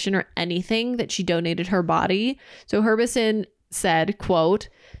documentation or anything that she donated her body. So Herbison said, quote,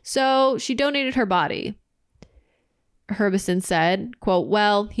 "So she donated her body." Herbison said, quote,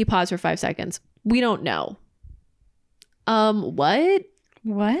 "Well," he paused for 5 seconds, "we don't know." What?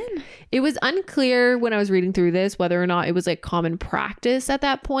 It was unclear when I was reading through this whether or not it was like common practice at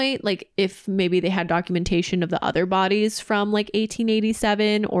that point, like if maybe they had documentation of the other bodies from like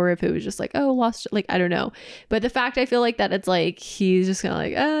 1887, or if it was just like, oh, lost, like I don't know. But the fact I feel like that it's like he's just kind of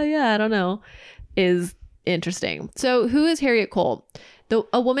like, oh yeah, I don't know, is interesting. So who is Harriet Cole?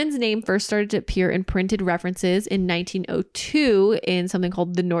 A woman's name first started to appear in printed references in 1902 in something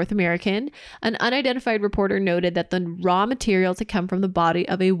called The North American. An unidentified reporter noted that the raw materials had come from the body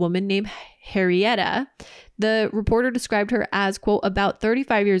of a woman named Harrietta. The reporter described her as, quote, "about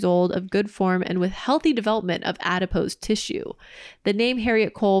 35 years old, of good form, and with healthy development of adipose tissue." The name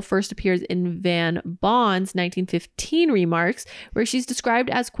Harriet Cole first appears in Van Bond's 1915 remarks, where she's described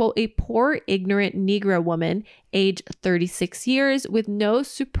as, quote, "a poor, ignorant Negro woman, age 36 years, with no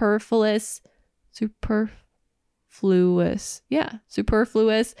superfluous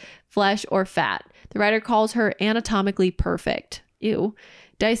flesh or fat." The writer calls her anatomically perfect. Ew.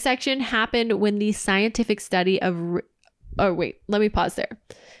 Dissection happened when the scientific study of... Oh, wait, let me pause there.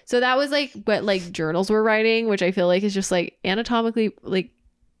 So that was like what like journals were writing, which I feel like is just like anatomically, like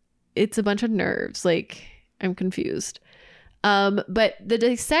it's a bunch of nerves. Like I'm confused. But the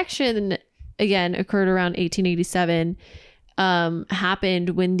dissection, again, occurred around 1887.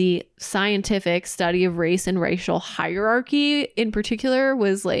 Happened when the scientific study of race and racial hierarchy in particular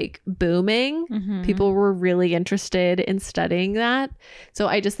was like booming. Mm-hmm. People were really interested in studying that. So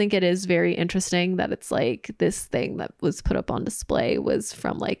I just think it is very interesting that it's like this thing that was put up on display was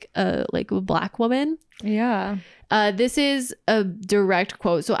from like a Black woman. Yeah. This is a direct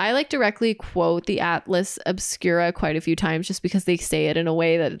quote. So I like directly quote the Atlas Obscura quite a few times just because they say it in a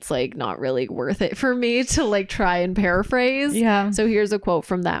way that it's like not really worth it for me to like try and paraphrase. Yeah. So here's a quote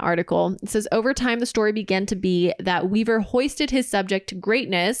from that article. It says, over time, the story began to be that Weaver hoisted his subject to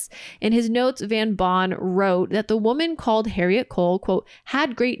greatness. In his notes, Van Bon wrote that the woman called Harriet Cole, quote,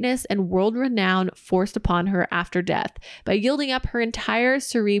 had greatness and world renown forced upon her after death by yielding up her entire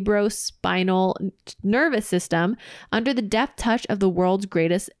cerebrospinal nervous system under the deft touch of the world's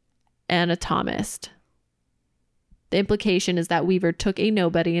greatest anatomist. The implication is that Weaver took a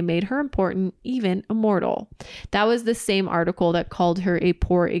nobody and made her important, even immortal. That was the same article that called her a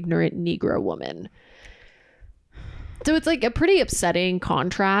poor, ignorant Negro woman. So it's like a pretty upsetting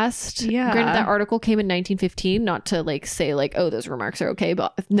contrast. Yeah. Granted, that article came in 1915, not to like say like, oh, those remarks are okay,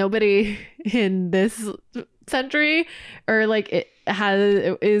 but nobody in this century or like it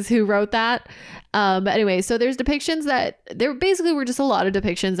is who wrote that. But anyway, so there's depictions that there basically were just a lot of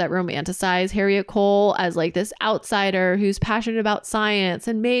depictions that romanticize Harriet Cole as like this outsider who's passionate about science,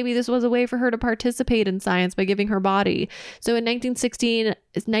 and maybe this was a way for her to participate in science by giving her body. So in 1960,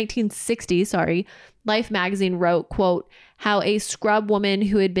 Life magazine wrote, quote, how a scrub woman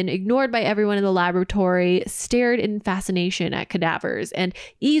who had been ignored by everyone in the laboratory stared in fascination at cadavers and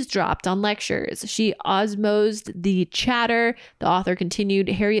eavesdropped on lectures. She osmosed the chatter. The author continued,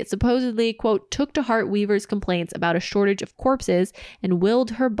 Harriet supposedly, quote, took to heart Weaver's complaints about a shortage of corpses and willed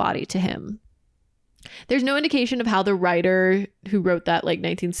her body to him. There's no indication of how the writer who wrote that like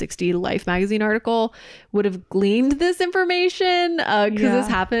 1960 Life magazine article would have gleaned this information because this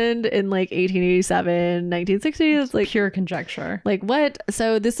happened in like 1887, 1960. It's like pure conjecture. Like what?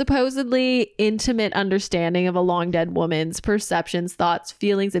 So this supposedly intimate understanding of a long dead woman's perceptions, thoughts,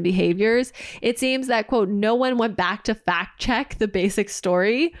 feelings, and behaviors. It seems that, quote, no one went back to fact check the basic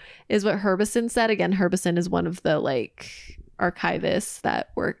story is what Herbison said. Again, Herbison is one of the like archivists that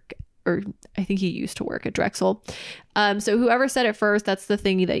work, or I think he used to work at Drexel. So whoever said it first, that's the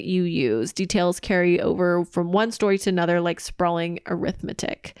thing that you use. Details carry over from one story to another like sprawling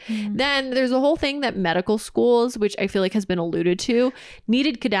arithmetic. Then there's a whole thing that medical schools, which I feel like has been alluded to,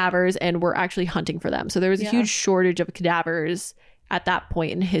 needed cadavers and were actually hunting for them. So there was a huge shortage of cadavers at that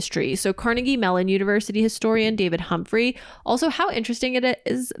point in history. So Carnegie Mellon University historian David Humphrey. Also, how interesting it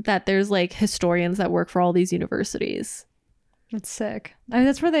is that there's like historians that work for all these universities. That's sick. I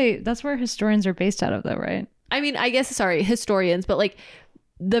mean, that's where historians are based out of though, right? I mean, I guess, sorry, historians, but like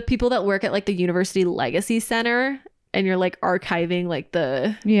the people that work at like the University Legacy Center and you're like archiving like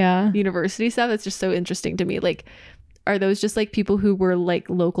the university stuff. It's just so interesting to me. Like, are those just like people who were like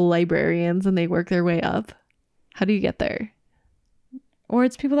local librarians and they work their way up? How do you get there? Or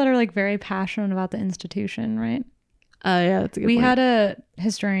it's people that are like very passionate about the institution, right? Yeah, that's a good point. We had a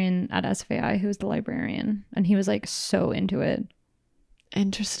historian at SFAI who was the librarian, and he was like so into it.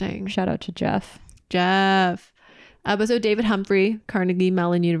 Interesting. Shout out to Jeff. But so David Humphrey, Carnegie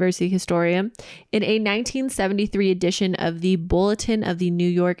Mellon University historian, in a 1973 edition of the Bulletin of the New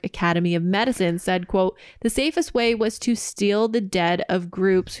York Academy of Medicine said, quote, the safest way was to steal the dead of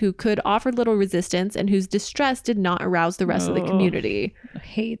groups who could offer little resistance and whose distress did not arouse the rest of the community. I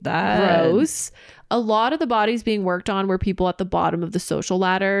hate that. Gross. A lot of the bodies being worked on were people at the bottom of the social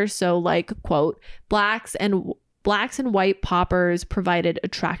ladder. So like, quote, blacks and white paupers provided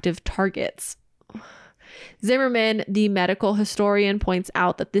attractive targets. Zimmerman, the medical historian, points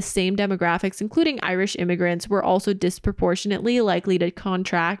out that the same demographics, including Irish immigrants, were also disproportionately likely to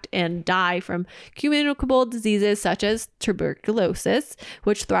contract and die from communicable diseases such as tuberculosis,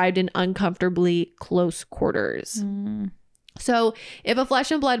 which thrived in uncomfortably close quarters. So if a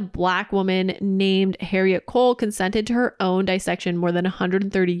flesh and blood black woman named Harriet Cole consented to her own dissection more than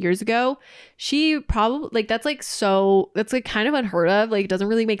 130 years ago, she probably like that's like kind of unheard of. Like it doesn't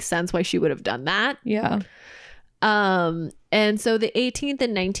really make sense why she would have done that. Yeah. And so the 18th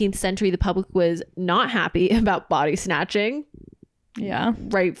and 19th century, the public was not happy about body snatching. Yeah.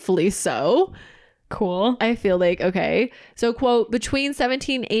 Rightfully so. Cool. I feel like, okay. So, quote, between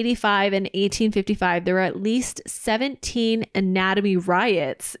 1785 and 1855, there were at least 17 anatomy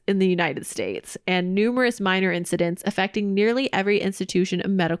riots in the United States and numerous minor incidents affecting nearly every institution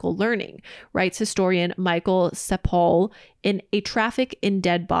of medical learning, writes historian Michael Sepol in A Traffic in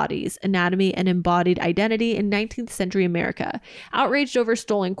Dead Bodies, Anatomy and Embodied Identity in 19th Century America. Outraged over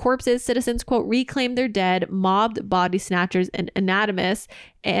stolen corpses, citizens, quote, reclaimed their dead, mobbed body snatchers and anatomists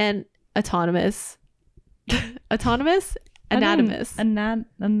and anatomists. I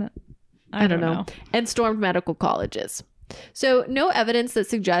don't know. And stormed medical colleges. So no evidence that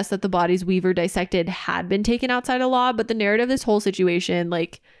suggests that the bodies Weaver dissected had been taken outside of law, but the narrative of this whole situation,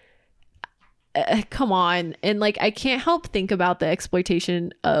 like, come on. And like, I can't help think about the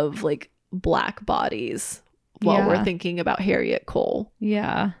exploitation of like Black bodies while we're thinking about Harriet Cole.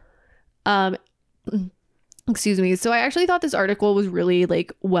 Yeah. Excuse me. So I actually thought this article was really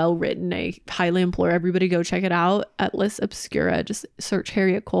like well written. I highly implore everybody go check it out. Atlas Obscura. Just search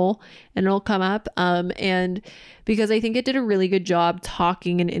Harriet Cole and it'll come up. And because I think it did a really good job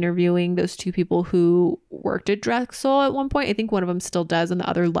talking and interviewing those two people who worked at Drexel at one point. I think one of them still does and the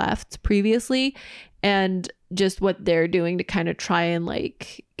other left previously. And just what they're doing to kind of try and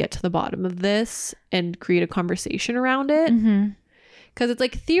like get to the bottom of this and create a conversation around it. Mm-hmm. Because it's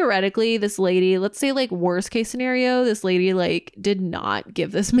like theoretically this lady, let's say like worst case scenario, this lady like did not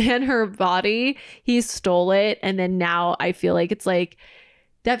give this man her body. He stole it. And then now I feel like it's like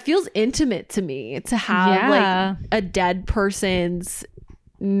that feels intimate to me to have like a dead person's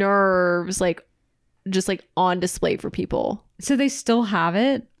nerves like just like on display for people. So they still have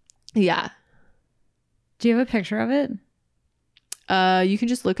it? Yeah. Do you have a picture of it? You can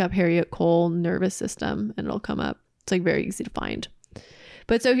just look up Harriet Cole nervous system and it'll come up. It's like very easy to find.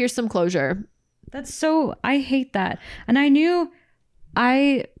 But so here's some closure. That's so, I hate that. And I knew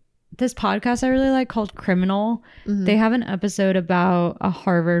this podcast I really like called Criminal. Mm-hmm. They have an episode about a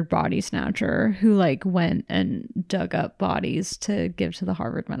Harvard body snatcher who like went and dug up bodies to give to the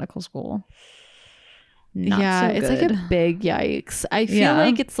Harvard Medical School. Not so it's good. like a big yikes. I feel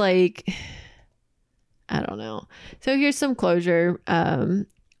like it's like, I don't know. So here's some closure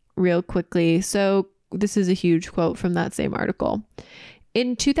real quickly. So this is a huge quote from that same article.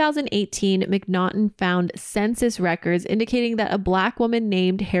 In 2018, McNaughton found census records indicating that a Black woman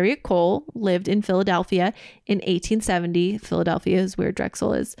named Harriet Cole lived in Philadelphia in 1870. Philadelphia is where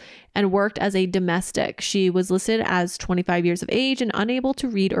Drexel is, and worked as a domestic. She was listed as 25 years of age and unable to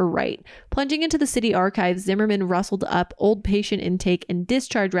read or write. Plunging into the city archives, Zimmerman rustled up old patient intake and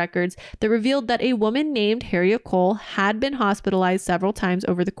discharge records that revealed that a woman named Harriet Cole had been hospitalized several times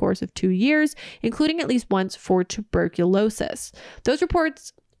over the course of 2 years, including at least once for tuberculosis. Those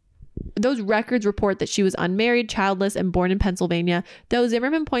records report that she was unmarried, childless, and born in Pennsylvania, though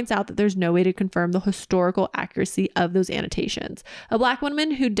Zimmerman points out that there's no way to confirm the historical accuracy of those annotations. A Black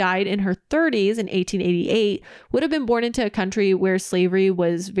woman who died in her 30s in 1888 would have been born into a country where slavery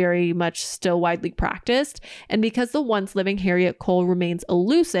was very much still widely practiced, and because the once living Harriet Cole remains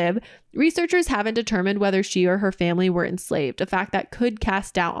elusive, researchers haven't determined whether she or her family were enslaved, a fact that could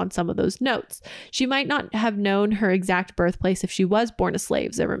cast doubt on some of those notes. She might not have known her exact birthplace if she was born a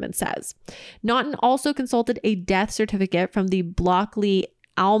slave, Zimmerman says. Naughton also consulted a death certificate from the Blockley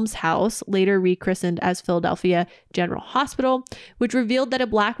Almshouse, later rechristened as Philadelphia General Hospital, which revealed that a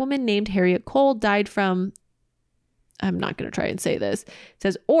Black woman named Harriet Cole died from, I'm not going to try and say this. It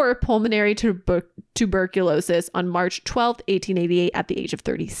says, or pulmonary tuberculosis on March 12th, 1888 at the age of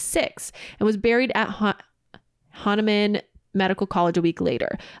 36 and was buried at Hahnemann Medical College a week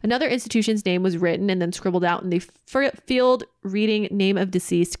later. Another institution's name was written and then scribbled out in the field reading name of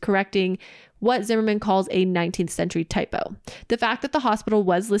deceased, correcting what Zimmerman calls a 19th century typo. The fact that the hospital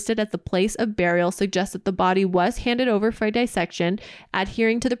was listed as the place of burial suggests that the body was handed over for dissection,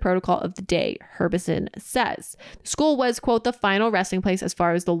 adhering to the protocol of the day, Herbison says. The school was, quote, the final resting place as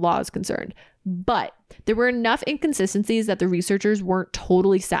far as the law is concerned. But there were enough inconsistencies that the researchers weren't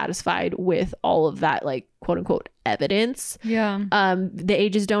totally satisfied with all of that, like, quote unquote, evidence. Yeah. The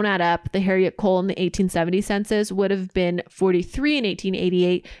ages don't add up. The Harriet Cole in the 1870 census would have been 43 in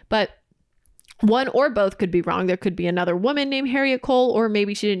 1888, but one or both could be wrong. There could be another woman named Harriet Cole, or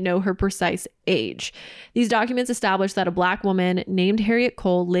maybe she didn't know her precise age. These documents establish that a Black woman named Harriet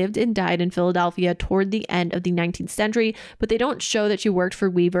Cole lived and died in Philadelphia toward the end of the 19th century, but they don't show that she worked for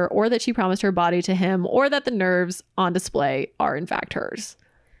Weaver or that she promised her body to him or that the nerves on display are in fact hers.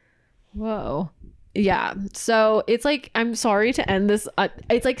 Whoa. Yeah. So it's like, I'm sorry to end this.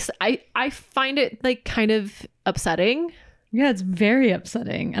 It's like, I find it like kind of upsetting. Yeah, it's very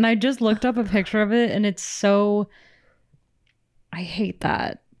upsetting. And I just looked up a picture of it and it's so, I hate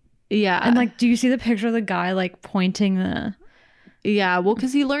that. Yeah. And like, do you see the picture of the guy like pointing the... Yeah, well,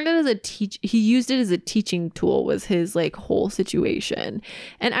 because he learned it as he used it as a teaching tool was his like whole situation.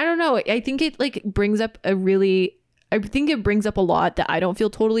 And I don't know, I think it like brings up a lot that I don't feel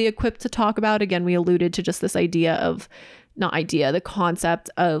totally equipped to talk about. Again, we alluded to just this the concept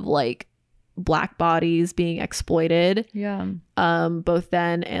of like Black bodies being exploited. Yeah. Both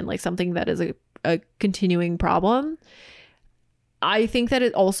then and like something that is a continuing problem. I think that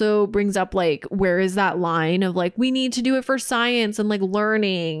it also brings up like, where is that line of like, we need to do it for science and like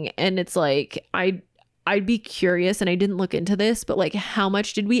learning. And it's like, I I'd be curious, and I didn't look into this, but like how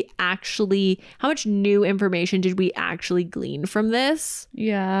much new information did we actually glean from this?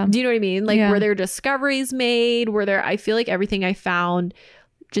 Yeah. Do you know what I mean? Like, Yeah. were there discoveries made? I feel like everything I found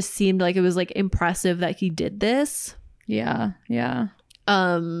just seemed like it was like impressive that he did this. Yeah. Yeah.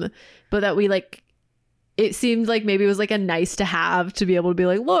 But that we like, it seemed like maybe it was like a nice to have to be able to be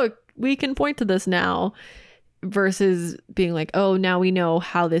like, look, we can point to this now, versus being like, oh, now we know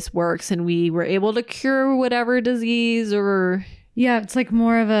how this works and we were able to cure whatever disease or. Yeah. It's like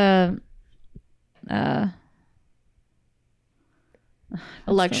more of a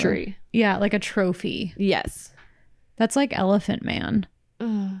luxury. Yeah. Like a trophy. Yes. That's like Elephant Man.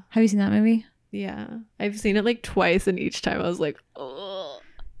 Ugh. Have you seen that movie? Yeah. I've seen it like twice, and each time I was like, ugh.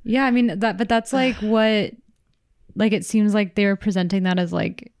 Yeah. I mean, but that's like what, like, it seems like they were presenting that as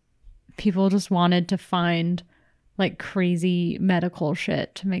like people just wanted to find like crazy medical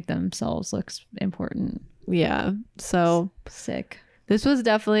shit to make themselves look important. Yeah. So Sick. this was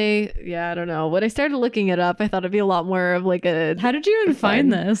definitely, yeah, I don't know. When I started looking it up, I thought it'd be a lot more of like a. How did you even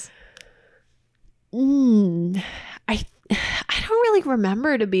find this? I don't really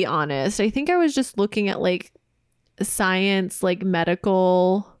remember, to be honest. I think I was just looking at like science, like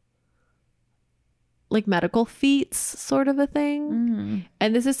medical feats sort of a thing.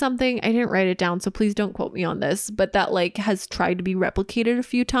 And this is something, I didn't write it down, so please don't quote me on this, but that like has tried to be replicated a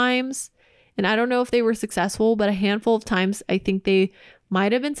few times. And I don't know if they were successful, but a handful of times I think they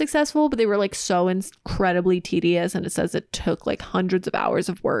might have been successful, but they were like so incredibly tedious. And it says it took like hundreds of hours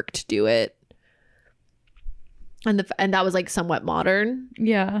of work to do it. And that was like somewhat modern.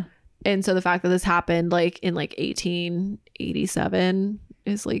 Yeah. And so the fact that this happened like in like 1887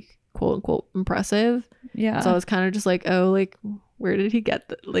 is like quote unquote impressive. Yeah. So I was kind of just like, oh, like where did he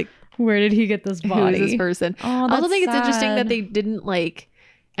get where did he get this body? who is this person? Oh, I also think that's it's interesting sad. that they didn't like,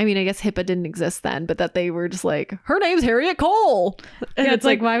 I mean, I guess HIPAA didn't exist then, but that they were just like, her name's Harriet Cole. And Yeah, it's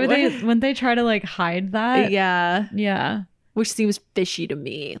like why would what? wouldn't they try to like hide that? Yeah. Yeah. Which seems fishy to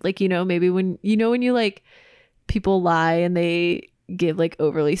me. Like, you know, maybe when you like people lie and they give like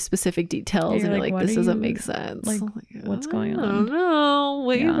overly specific details, You're and you're like, like, what this are doesn't you- make sense. like, I'm what's going I on? don't know.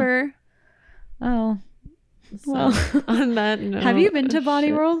 Whatever. Oh. So, Well. on that note, Have you been to Body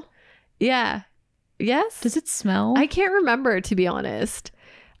shit. World? Yeah. Yes. Does it smell? I can't remember, to be honest.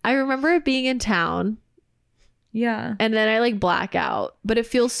 I remember it being in town, Yeah. and then I like black out, but it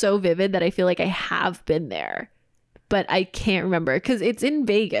feels so vivid that I feel like I have been there, but I can't remember because it's in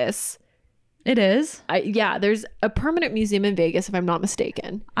Vegas. It is. Yeah, there's a permanent museum in Vegas, if I'm not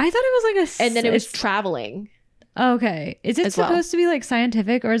mistaken. I thought it was like And then it was it's- traveling. okay. Is it as well. supposed to be like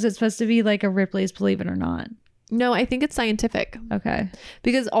scientific, or is it supposed to be like a Ripley's Believe It or Not? No, I think it's scientific Okay.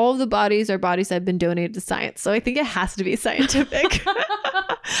 because all of the bodies are bodies that have been donated to science. So I think it has to be scientific.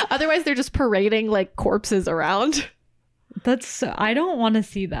 Otherwise, they're just parading like corpses around. I don't want to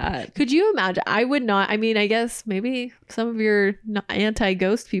see that. Could you imagine? I would not. I mean, I guess maybe some of your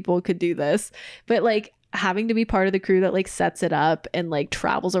anti-ghost people could do this, but like having to be part of the crew that like sets it up and like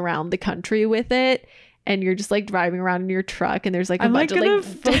travels around the country with it, and you're just like driving around in your truck, and there's like a I'm like bunch gonna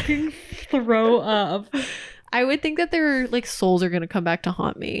of like. fucking throw up. I would think that their like souls are gonna come back to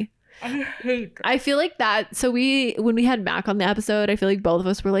haunt me. I hate that. I feel like that. So when we had Mac on the episode, I feel like both of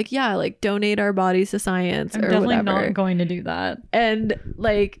us were like, yeah, like donate our bodies to science I'm or definitely whatever. not going to do that. And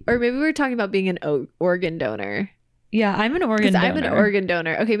like, or maybe we were talking about being an organ donor. Yeah, I'm an organ Because donor. I'm an organ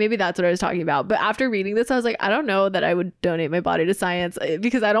donor. Okay, maybe that's what I was talking about. But after reading this, I was like, I don't know that I would donate my body to science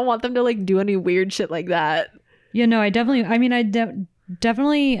because I don't want them to like do any weird shit like that. Yeah, no, I definitely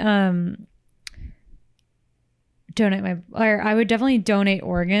donate I would definitely donate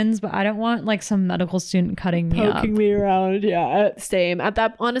organs, but I don't want like some medical student cutting me up. Poking me around. Yeah, same. At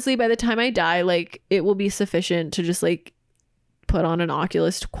that, honestly, by the time I die, like it will be sufficient to just like put on an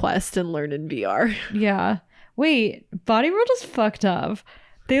Oculus Quest and learn in VR. Yeah. Wait, Body World is fucked up.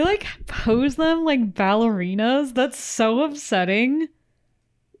 They like pose them like ballerinas. That's so upsetting.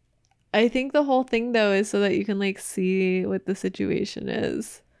 I think the whole thing though is so that you can like see what the situation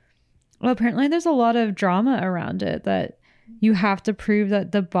is. Well, apparently there's a lot of drama around it that you have to prove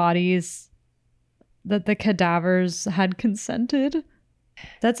that the cadavers had consented.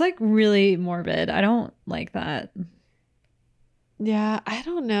 That's like really morbid. I don't like that. Yeah, I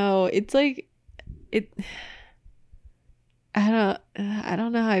don't know. It's like it. I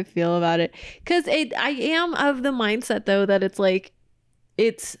don't know how I feel about it because I am of the mindset though that it's like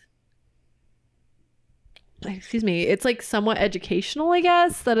it's like somewhat educational, I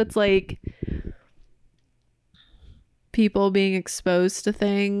guess, that it's like people being exposed to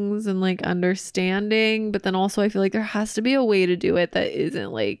things and like understanding, but then also I feel like there has to be a way to do it that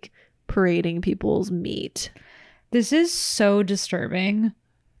isn't like parading people's meat. This is so disturbing.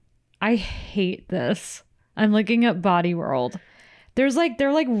 I hate this. I'm looking at Body World. They're like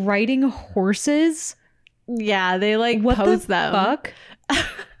riding horses. Yeah, they like What pose the them. fuck?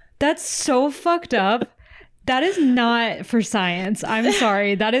 That's so fucked up. That is not for science. I'm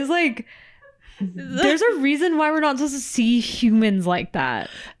sorry. That is like, there's a reason why we're not supposed to see humans like that.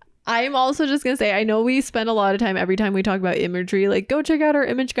 I'm also just gonna say, I know we spend a lot of time every time we talk about imagery, like go check out our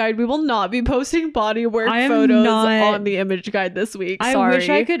image guide. We will not be posting body work I am photos not- on the image guide this week. I Sorry. wish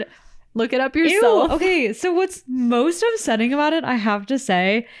I could. Look it up yourself. Ew. Okay, so what's most upsetting about it, I have to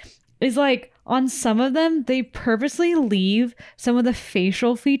say, is like on some of them, they purposely leave some of the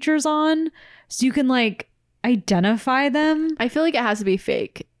facial features on so you can like identify them. I feel like it has to be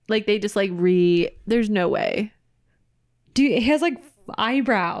fake. Like they just like there's no way. Dude, it has like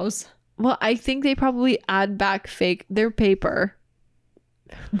eyebrows. Well, I think they probably add back fake their paper.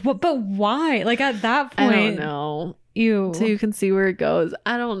 But why? Like at that I point, don't know. ew. So you can see where it goes.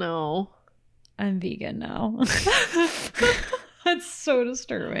 I don't know. I'm vegan now. That's so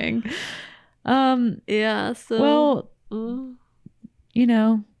disturbing. Yeah, so Well, mm. you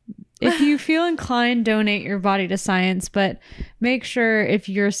know, if you feel inclined, donate your body to science, but make sure if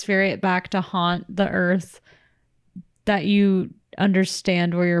you're a spirit back to haunt the earth that you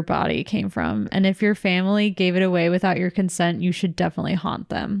understand where your body came from. And if your family gave it away without your consent, you should definitely haunt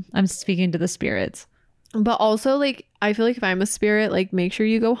them. I'm speaking to the spirits. But also, like, I feel like if I'm a spirit, like, make sure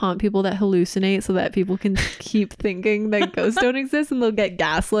you go haunt people that hallucinate so that people can keep thinking that ghosts don't exist, and they'll get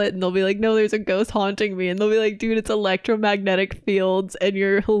gaslit and they'll be like, no, there's a ghost haunting me. And they'll be like, dude, it's electromagnetic fields and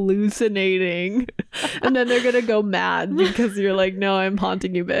you're hallucinating. And then they're going to go mad because you're like, no, I'm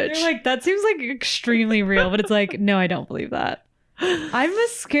haunting you, bitch. They're like, that seems like extremely real, but it's like, no, I don't believe that. I'm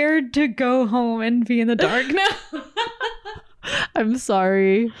scared to go home and be in the dark now. I'm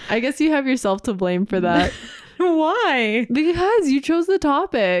sorry. I guess you have yourself to blame for that. Why? Because you chose the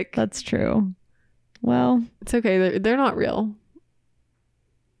topic. That's true. Well, It's okay. They're not real.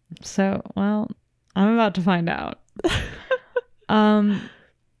 so, well, I'm about to find out.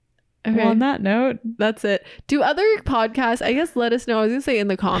 Okay. Well, on that note, That's it. Do other podcasts, I guess, let us know. I was gonna say in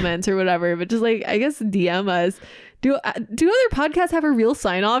the comments or whatever, but just like, I guess DM us. Do other podcasts have a real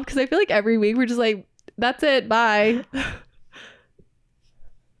sign off? Because I feel like every week we're just like, that's it, bye.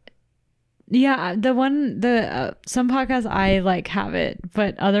 yeah, some podcasts I like have it,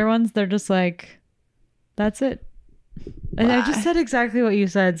 but other ones they're just like, that's it. And I just Bye. said exactly what you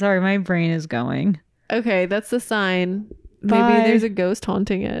said. Sorry, my brain is going. Okay, that's the sign. Bye. Maybe there's a ghost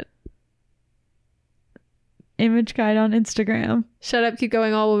haunting it. Image guide on Instagram. Shut up, keep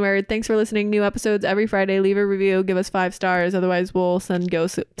going, all will married. Thanks for listening. New episodes every Friday. Leave a review, give us 5 stars. Otherwise, we'll send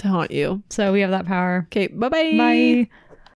ghosts to haunt you. So we have that power. Okay, bye-bye. Bye.